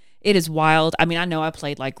it is wild. I mean, I know I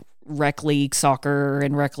played like rec league soccer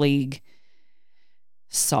and rec league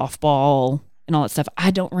softball and all that stuff.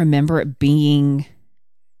 I don't remember it being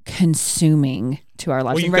consuming to our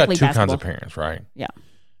lives. Well, you've got two kinds of parents, right? Yeah.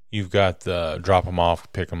 You've got the drop them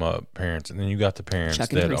off, pick them up parents, and then you've got the parents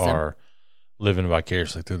that are living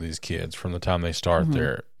vicariously through these kids from the time they start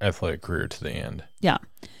their athletic career to the end. Yeah.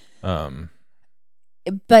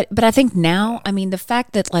 But I think now, I mean, the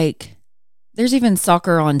fact that like there's even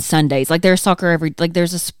soccer on Sundays, like there's soccer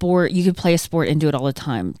there's a sport, you could play a sport and do it all the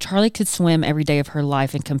time. Charlie could swim every day of her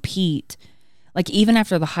life and compete. Like even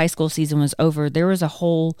after the high school season was over, there was a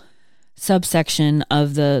whole subsection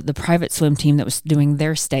of the private swim team that was doing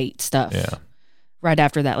their state stuff. Yeah. Right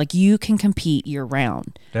after that, like you can compete year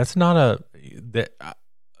round. That's not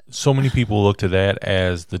so many people look to that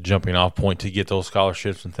as the jumping off point to get those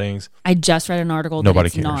scholarships and things. I just read an article. Nobody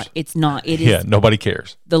that cares. It's not. It is. Yeah, nobody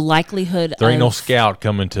cares. The likelihood. There ain't no scout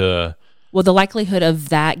coming to. Well, the likelihood of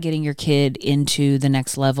that getting your kid into the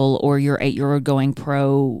next level, or your 8-year-old going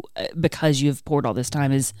pro because you've poured all this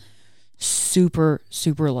time, is super,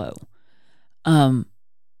 super low. In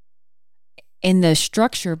the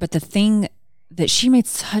structure, but the thing that she made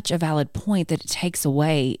such a valid point that it takes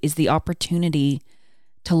away is the opportunity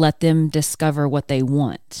to let them discover what they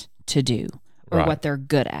want to do or what they're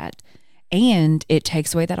good at. And it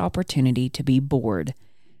takes away that opportunity to be bored.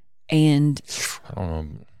 And I don't know.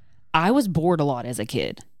 I was bored a lot as a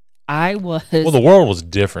kid. I was. Well, the world was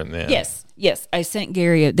different then. Yes. I sent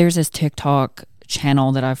Gary, there's this TikTok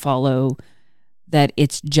channel that I follow that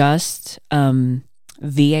it's just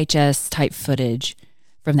VHS type footage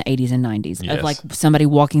from the 80s and 90s of like somebody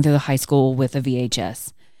walking through the high school with a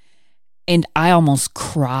VHS. And I almost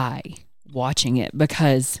cry watching it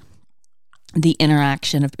because the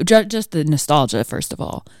interaction of just the nostalgia, first of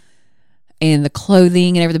all, and the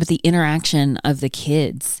clothing and everything, but the interaction of the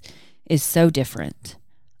kids is so different.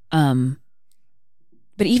 But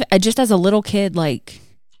even just as a little kid, like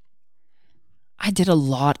I did a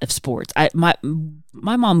lot of sports. My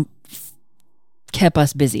mom kept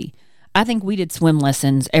us busy. I think we did swim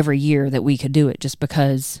lessons every year that we could do it just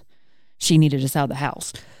because she needed us out of the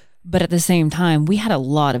house. But at the same time, we had a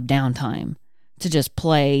lot of downtime to just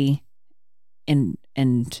play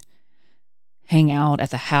and hang out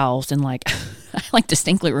at the house. And like, I like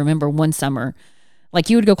distinctly remember one summer, like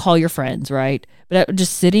you would go call your friends, right? But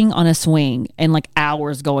just sitting on a swing and like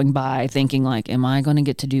hours going by thinking like, am I going to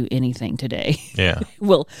get to do anything today? Yeah.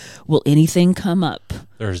 Will anything come up?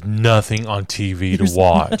 There's nothing on TV to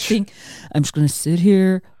watch. Nothing. I'm just going to sit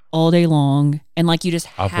here all day long. And like you just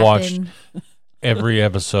I've watched every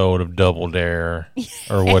episode of Double Dare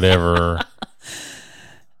or whatever.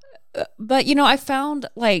 But, I found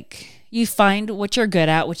like you find what you're good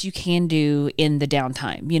at, what you can do in the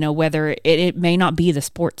downtime, whether it may not be the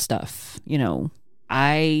sports stuff.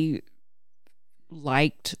 I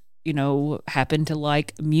liked, happened to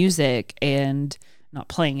like music and not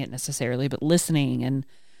playing it necessarily, but listening and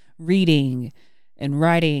reading and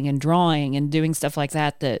writing and drawing and doing stuff like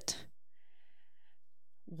that.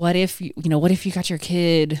 What if you got your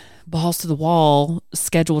kid balls to the wall,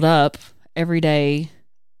 scheduled up every day?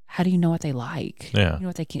 How do you know what they like? Yeah. You know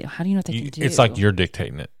what they can. How do you know what they can do? It's like you're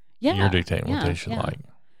dictating it. Yeah. You're dictating what they should like.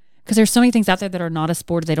 Because there's so many things out there that are not a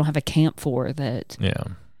sport they don't have a camp for that. Yeah.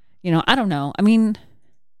 I don't know. I mean,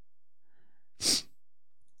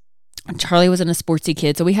 Charlie wasn't a sportsy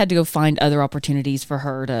kid, so we had to go find other opportunities for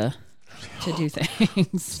her to do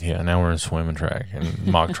things. Yeah, now we're in swim and track and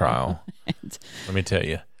mock trial. Let me tell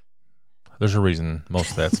you, there's a reason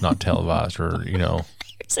most of that's not televised or, You're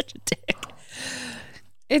such a dick.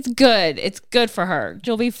 It's good. It's good for her.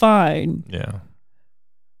 She'll be fine. Yeah.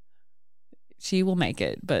 She will make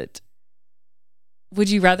it, but would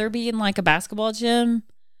you rather be in like a basketball gym?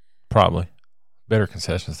 Probably. Better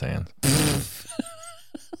concession stands.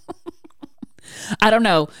 I don't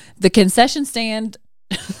know. The concession stand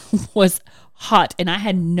was hot, and I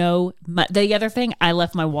had the other thing, I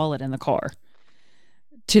left my wallet in the car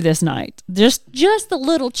to this night. Just the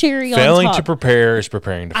little cherry on top. Failing to prepare is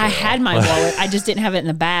preparing to fail. I had my wallet. I just didn't have it in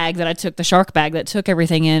the bag that I took, the shark bag that took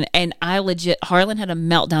everything in. And Harlan had a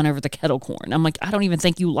meltdown over the kettle corn. I'm like, I don't even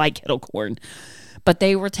think you like kettle corn. But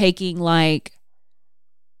they were taking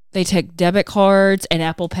they take debit cards and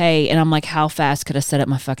Apple Pay. And I'm like, how fast could I set up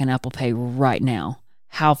my fucking Apple Pay right now?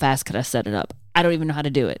 How fast could I set it up? I don't even know how to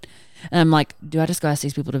do it. And I'm like, do I just go ask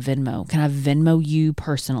these people to Venmo? Can I Venmo you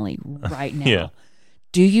personally right now? Yeah.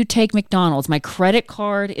 Do you take McDonald's? My credit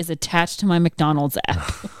card is attached to my McDonald's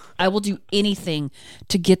app. I will do anything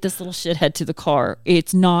to get this little shithead to the car.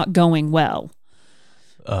 It's not going well.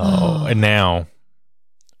 Oh, and now,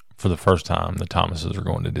 for the first time, the Thomases are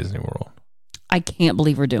going to Disney World. I can't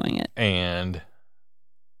believe we're doing it. And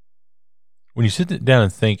when you sit down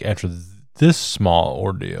and think after this small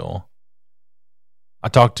ordeal, I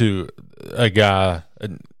talked to a guy,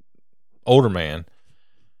 an older man,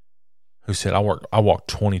 who said, I walked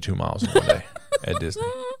 22 miles in one day at Disney.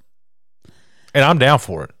 And I'm down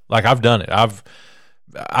for it. Like, I've done it.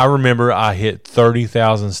 I remember I hit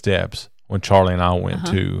 30,000 steps when Charlie and I went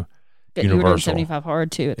to Universal. You were doing 75 hard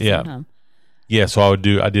too at the same time. Yeah, so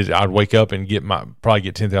I'd wake up and probably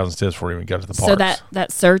get 10,000 steps before we even got to the parks. So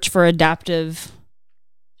that search for adaptive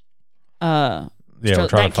we're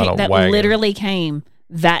trying to find a that wagon. literally came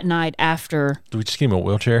that night after. Do we just give him a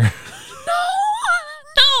wheelchair? No.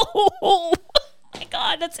 Oh my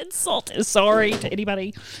God, that's insulting. Sorry to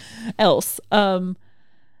anybody else. No,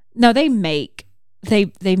 they make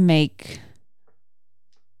it's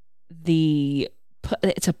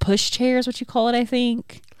a push chair is what you call it, I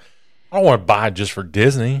think. I don't want to buy it just for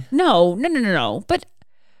Disney. No. But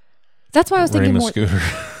that's why I was thinking more. Scooter.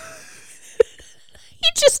 He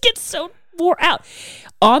just gets so wore out.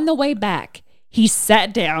 On the way back, he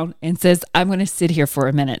sat down and says, I'm going to sit here for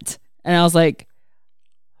a minute. And I was like,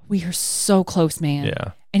 we are so close, man.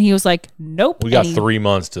 Yeah. And he was like, nope. We got 3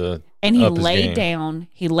 months to And he up his laid game. down.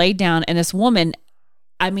 He laid down. And this woman,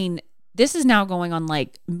 I mean, this is now going on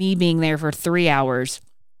like me being there for 3 hours,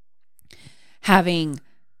 having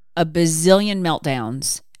a bazillion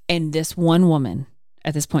meltdowns. And this one woman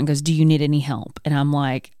at this point goes, do you need any help? And I'm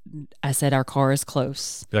like, I said, our car is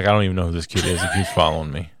close. Like, I don't even know who this kid is. He keeps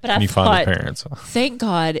following me. But Can I you find thought, the parents? Thank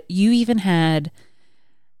God you even had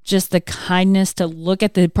just the kindness to look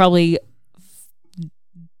at the probably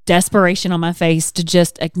desperation on my face to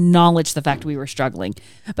just acknowledge the fact we were struggling.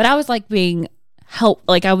 But I was like being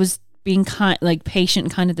I was being kind, like patient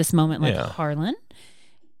and kind at this moment, like, Harlan,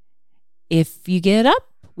 if you get up,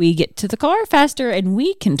 we get to the car faster and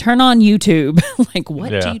we can turn on YouTube. Like, what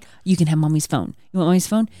do you can have mommy's phone. You want mommy's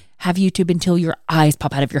phone? Have YouTube until your eyes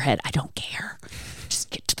pop out of your head. I don't care. Just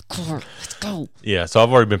get to the car. Let's go. Yeah, so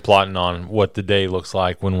I've already been plotting on what the day looks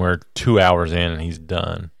like when we're 2 hours in and he's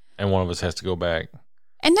done and one of us has to go back.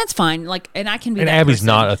 And that's fine. Like, and I can be. And that Abby's person.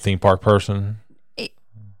 not a theme park person.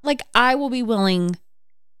 I will be willing.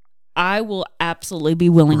 I will absolutely be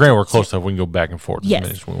willing. Granted, we're close enough. We can go back and forth yes. as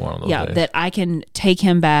many as we want on those days. That I can take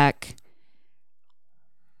him back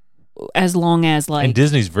as long as like. And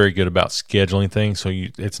Disney's very good about scheduling things, so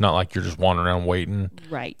it's not like you're just wandering around waiting.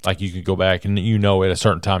 Right. Like you could go back and at a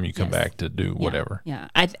certain time you come back to do whatever. Yeah.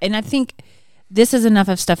 I think this is enough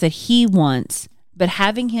of stuff that he wants, but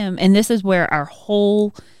having him, and this is where our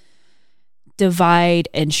whole divide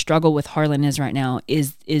and struggle with Harlan is right now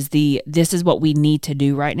is this is what we need to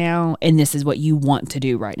do right now, and this is what you want to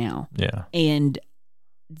do right now. Yeah. And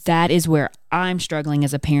that is where I'm struggling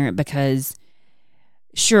as a parent, because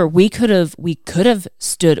sure, we could have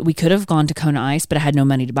gone to Kona Ice, but I had no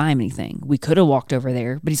money to buy him anything. We could have walked over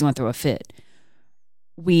there, but he's going to throw a fit.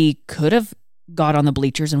 We could have got on the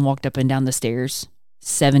bleachers and walked up and down the stairs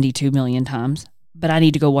 72 million times, but I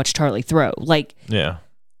need to go watch Charlie throw. Like, yeah.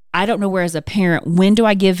 I don't know where as a parent, when do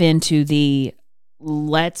I give in to the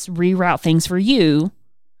let's reroute things for you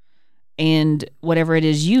and whatever it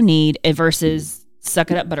is you need versus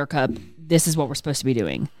suck it up, buttercup. This is what we're supposed to be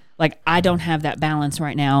doing. Like, I don't have that balance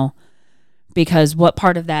right now, because what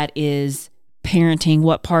part of that is parenting?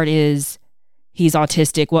 What part is he's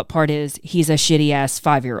autistic? What part is he's a shitty ass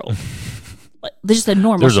 5-year-old? There's just a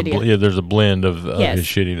normal shitty. There's a blend of his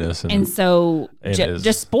shittiness. And so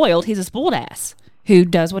just spoiled. He's a spoiled ass who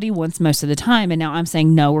does what he wants most of the time. And now I'm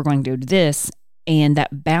saying, no, we're going to do this. And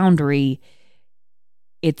that boundary,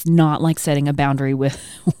 it's not like setting a boundary with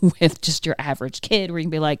just your average kid where you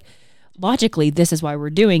can be like, logically, this is why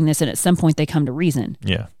we're doing this. And at some point they come to reason.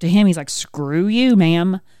 Yeah. To him, he's like, screw you,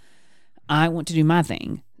 ma'am. I want to do my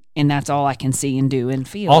thing. and that's all I can see and do and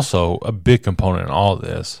feel. Also, a big component in all of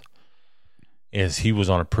this is he was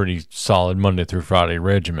on a pretty solid Monday through Friday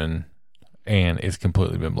regimen, and it's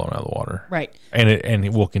completely been blown out of the water. Right. And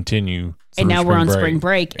it will continue. And now we're on spring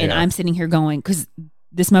break, and I'm sitting here going, because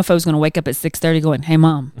this mofo's going to wake up at 6:30 going, hey,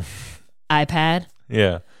 Mom, iPad?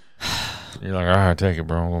 Yeah. You're like, all right, take it,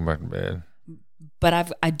 bro. I'm going back to bed.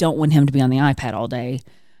 But I don't want him to be on the iPad all day,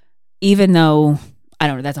 even though, I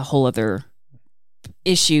don't know, that's a whole other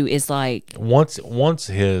issue is like. Once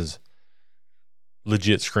his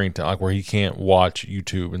legit screen time, like where he can't watch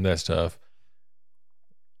YouTube and that stuff,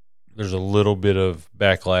 there's a little bit of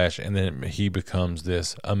backlash, and then he becomes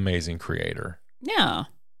this amazing creator. Yeah.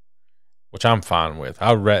 Which I'm fine with.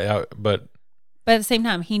 But at the same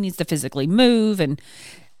time, he needs to physically move and.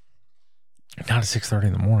 Not at 6:30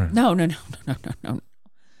 in the morning. No.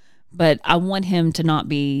 But I want him to not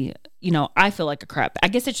be, I feel like a crap. I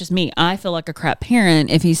guess it's just me. I feel like a crap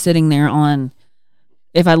parent if he's sitting there on,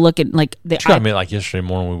 if I look at like the. I mean, like yesterday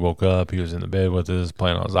morning we woke up, he was in the bed with us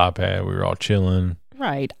playing on his iPad. We were all chilling.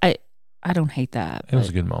 Right. I don't hate that. It was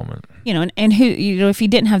a good moment. And who, if he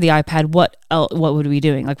didn't have the iPad, what would we be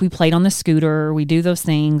doing? Like we played on the scooter, we do those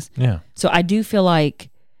things. Yeah. So I do feel like,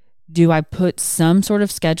 do I put some sort of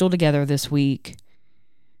schedule together this week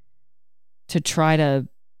to try to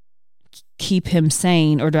keep him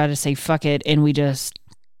sane, or do I just say fuck it and we just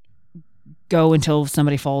go until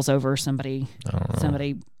somebody falls over, somebody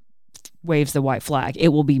waves the white flag? It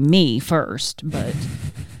will be me first, but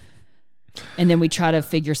and then we try to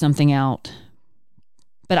figure something out.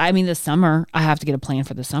 But I mean, the summer, I have to get a plan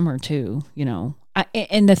for the summer too,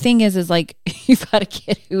 and the thing is like, you've got a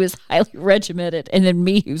kid who is highly regimented, and then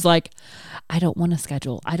me who's like, I don't want to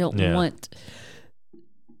schedule. I don't want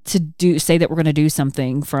to say that we're going to do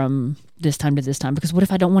something from this time to this time, because what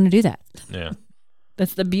if I don't want to do that? Yeah.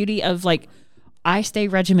 That's the beauty of like, I stay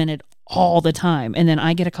regimented all the time, and then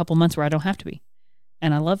I get a couple months where I don't have to be.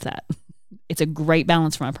 And I love that. It's a great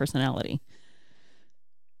balance for my personality.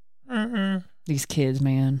 These kids,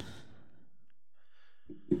 man.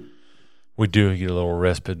 We do get a little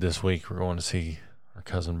respite this week. We're going to see our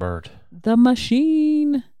cousin Bert. The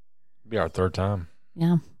machine. It'll be our third time.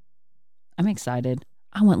 Yeah. I'm excited.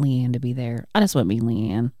 I want Leanne to be there. I just want me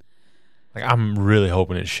Leanne. Like, I'm really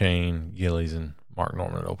hoping it's Shane Gillies and Mark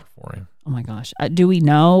Norman that open for him. Oh my gosh. Do we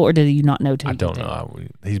know, or do you not know? I don't know.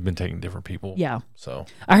 He's been taking different people. Yeah. So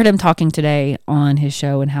I heard him talking today on his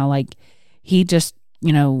show, and how like he just,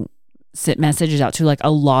 sent messages out to like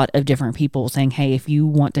a lot of different people saying, hey, if you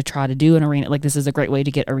want to try to do an arena, like this is a great way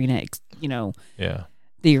to get arena,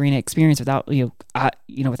 the arena experience without,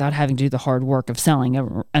 without having to do the hard work of selling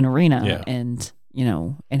an arena, and,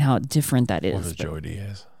 and how different that is. What is Joey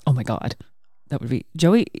Diaz? Oh my God. That would be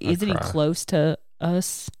Joey. Isn't he close to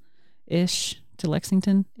us ish, to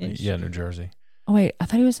Lexington? Yeah, New Jersey. Oh wait, I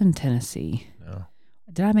thought he was in Tennessee. No.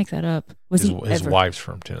 Did I make that up? His wife's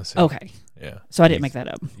from Tennessee. Okay. Yeah. So I didn't make that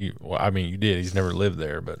up. You did. He's never lived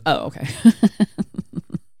there, but. Oh, okay.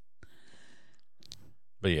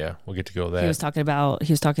 But yeah, we'll get to go there. He was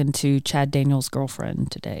talking to Chad Daniels'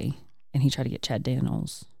 girlfriend today, and he tried to get Chad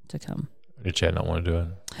Daniels to come. Did Chad not want to do it?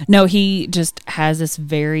 No, he just has this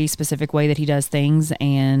very specific way that he does things,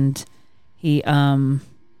 and he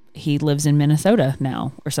lives in Minnesota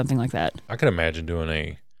now or something like that. I could imagine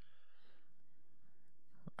doing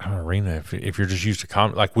an arena if you're just used to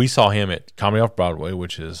comedy. Like we saw him at Comedy Off Broadway,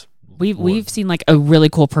 which is we've seen like a really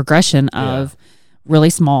cool progression of really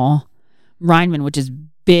small, Rhineman, which is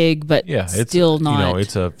big, but still it's, not.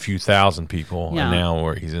 It's a few thousand people, and now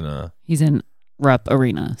where he's in Rupp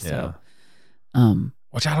Arena. So,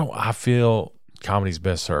 which I feel comedy's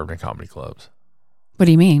best served in comedy clubs. What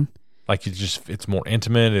do you mean? Like it's more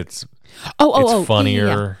intimate. It's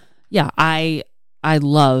funnier. Yeah, I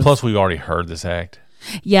love. Plus, we've already heard this act.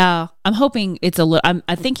 Yeah, I'm hoping it's a little.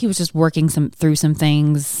 I think he was just working through some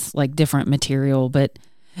things, like different material. But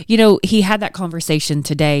he had that conversation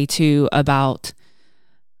today too about,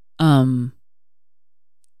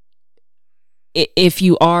 if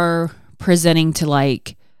you are presenting to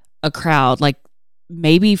like a crowd, like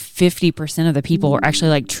maybe 50% of the people are actually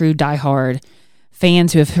like true diehard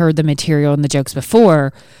fans who have heard the material and the jokes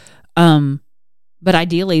before. But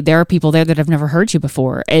ideally, there are people there that have never heard you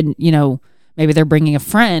before, and maybe they're bringing a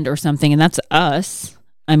friend or something, and that's us.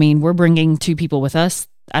 I mean, we're bringing two people with us.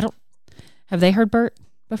 Have they heard Bert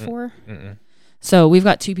before? Mm-mm. So we've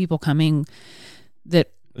got two people coming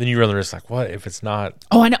that. Then you run the risk, like, what if it's not?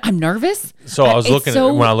 Oh, I know. I'm nervous. So I was looking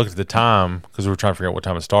when I looked at the time, because we were trying to figure out what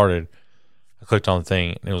time it started. I clicked on the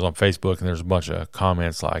thing, and it was on Facebook, and there's a bunch of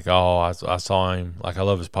comments like, oh, I saw him. Like, I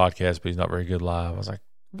love his podcast, but he's not very good live. I was like,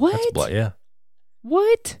 what? Yeah.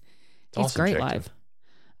 What? all He's great subjective.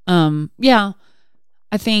 live. Yeah,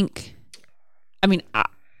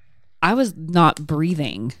 I was not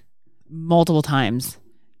breathing multiple times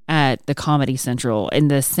at the Comedy Central,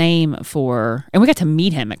 and the same and we got to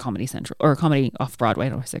meet him at Comedy Central or Comedy Off Broadway. I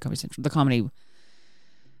don't want to say Comedy Central, the Comedy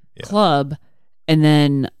Club, and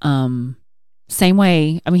then same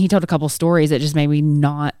way. I mean, he told a couple stories that just made me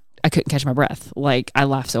I couldn't catch my breath. Like I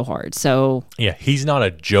laughed so hard. So Yeah, he's not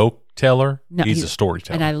a joke teller. No, he's a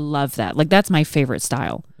storyteller. and I love that. Like that's my favorite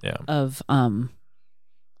style. Yeah. Of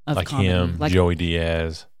Like comedy. him, Like Joey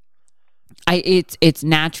Diaz. it's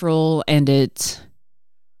natural, and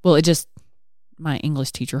my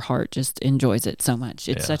English teacher heart just enjoys it so much.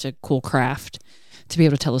 It's such a cool craft to be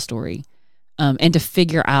able to tell a story, and to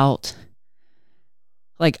figure out.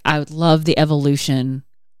 Like I would love the evolution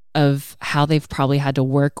of how they've probably had to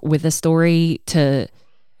work with a story to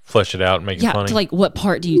Flesh it out and make it funny. to like what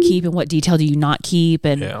part do you keep and what detail do you not keep,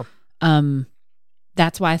 and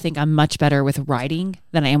that's why I think I'm much better with writing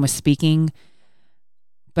than I am with speaking,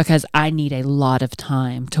 because I need a lot of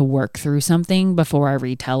time to work through something before I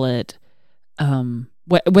retell it. Whether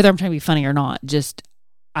I'm trying to be funny or not, just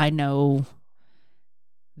I know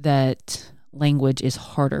that language is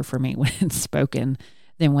harder for me when it's spoken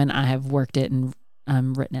than when I have worked it and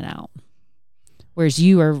written it out. Whereas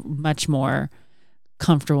you are much more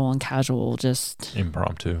comfortable and casual, just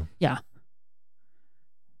impromptu. Yeah.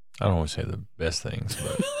 I don't always say the best things,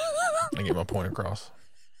 but I get my point across.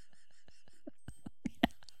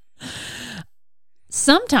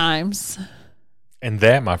 Sometimes. And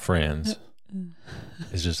that, my friends,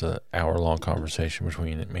 is just an hour-long conversation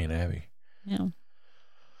between me and Abby. Yeah.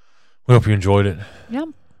 We hope you enjoyed it. Yeah.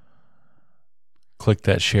 Click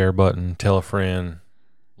that share button. Tell a friend.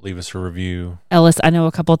 Leave us a review. Ellis, I know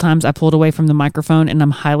a couple of times I pulled away from the microphone, and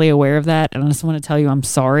I'm highly aware of that. And I just want to tell you I'm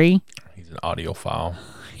sorry. He's an audiophile.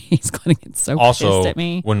 He's going to get so Also, pissed at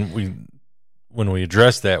me. when we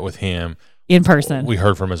addressed that with him In person. we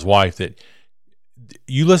heard from his wife that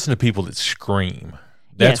you listen to people that scream.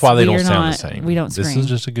 That's Yes, why they we don't are sound not- the same. we don't This scream. is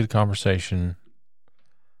just a good conversation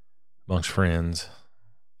amongst friends.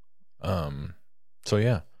 So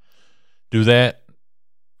yeah, do that.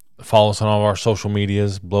 Follow us on all of our social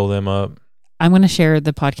medias. Blow them up. I'm going to share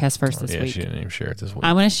the podcast first this Yeah, week. she didn't even share it this week.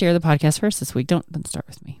 I'm going to share the podcast first this week. Don't start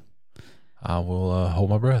with me. I will hold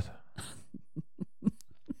my breath.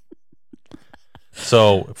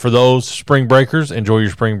 So for those spring breakers, enjoy your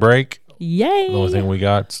spring break. Yay! The only thing we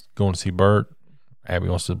got is going to see Bert. Abby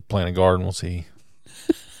wants to plant a garden. We'll see.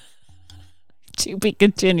 To be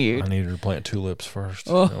continued. I need her to plant tulips first.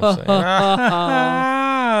 You know what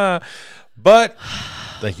I'm saying? But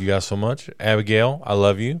thank you guys so much. Abigail, I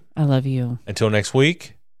love you. I love you. Until next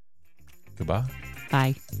week, goodbye.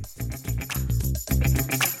 Bye.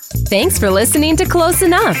 Thanks for listening to Close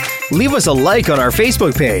Enough. Leave us a like on our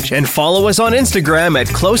Facebook page and follow us on Instagram at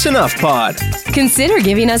Close Enough Pod. Consider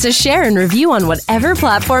giving us a share and review on whatever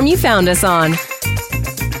platform you found us on.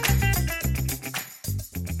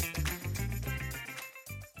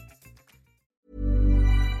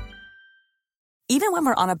 Even when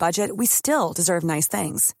we're on a budget, we still deserve nice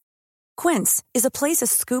things. Quince is a place to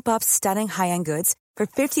scoop up stunning high-end goods for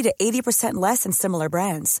 50 to 80% less than similar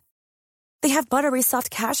brands. They have buttery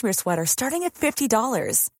soft cashmere sweaters starting at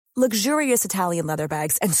 $50, luxurious Italian leather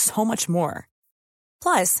bags, and so much more.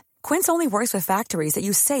 Plus, Quince only works with factories that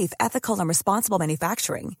use safe, ethical, and responsible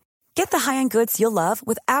manufacturing. Get the high-end goods you'll love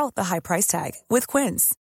without the high price tag with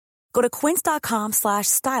Quince. Go to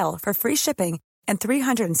quince.com/style for free shipping and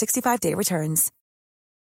 365-day returns.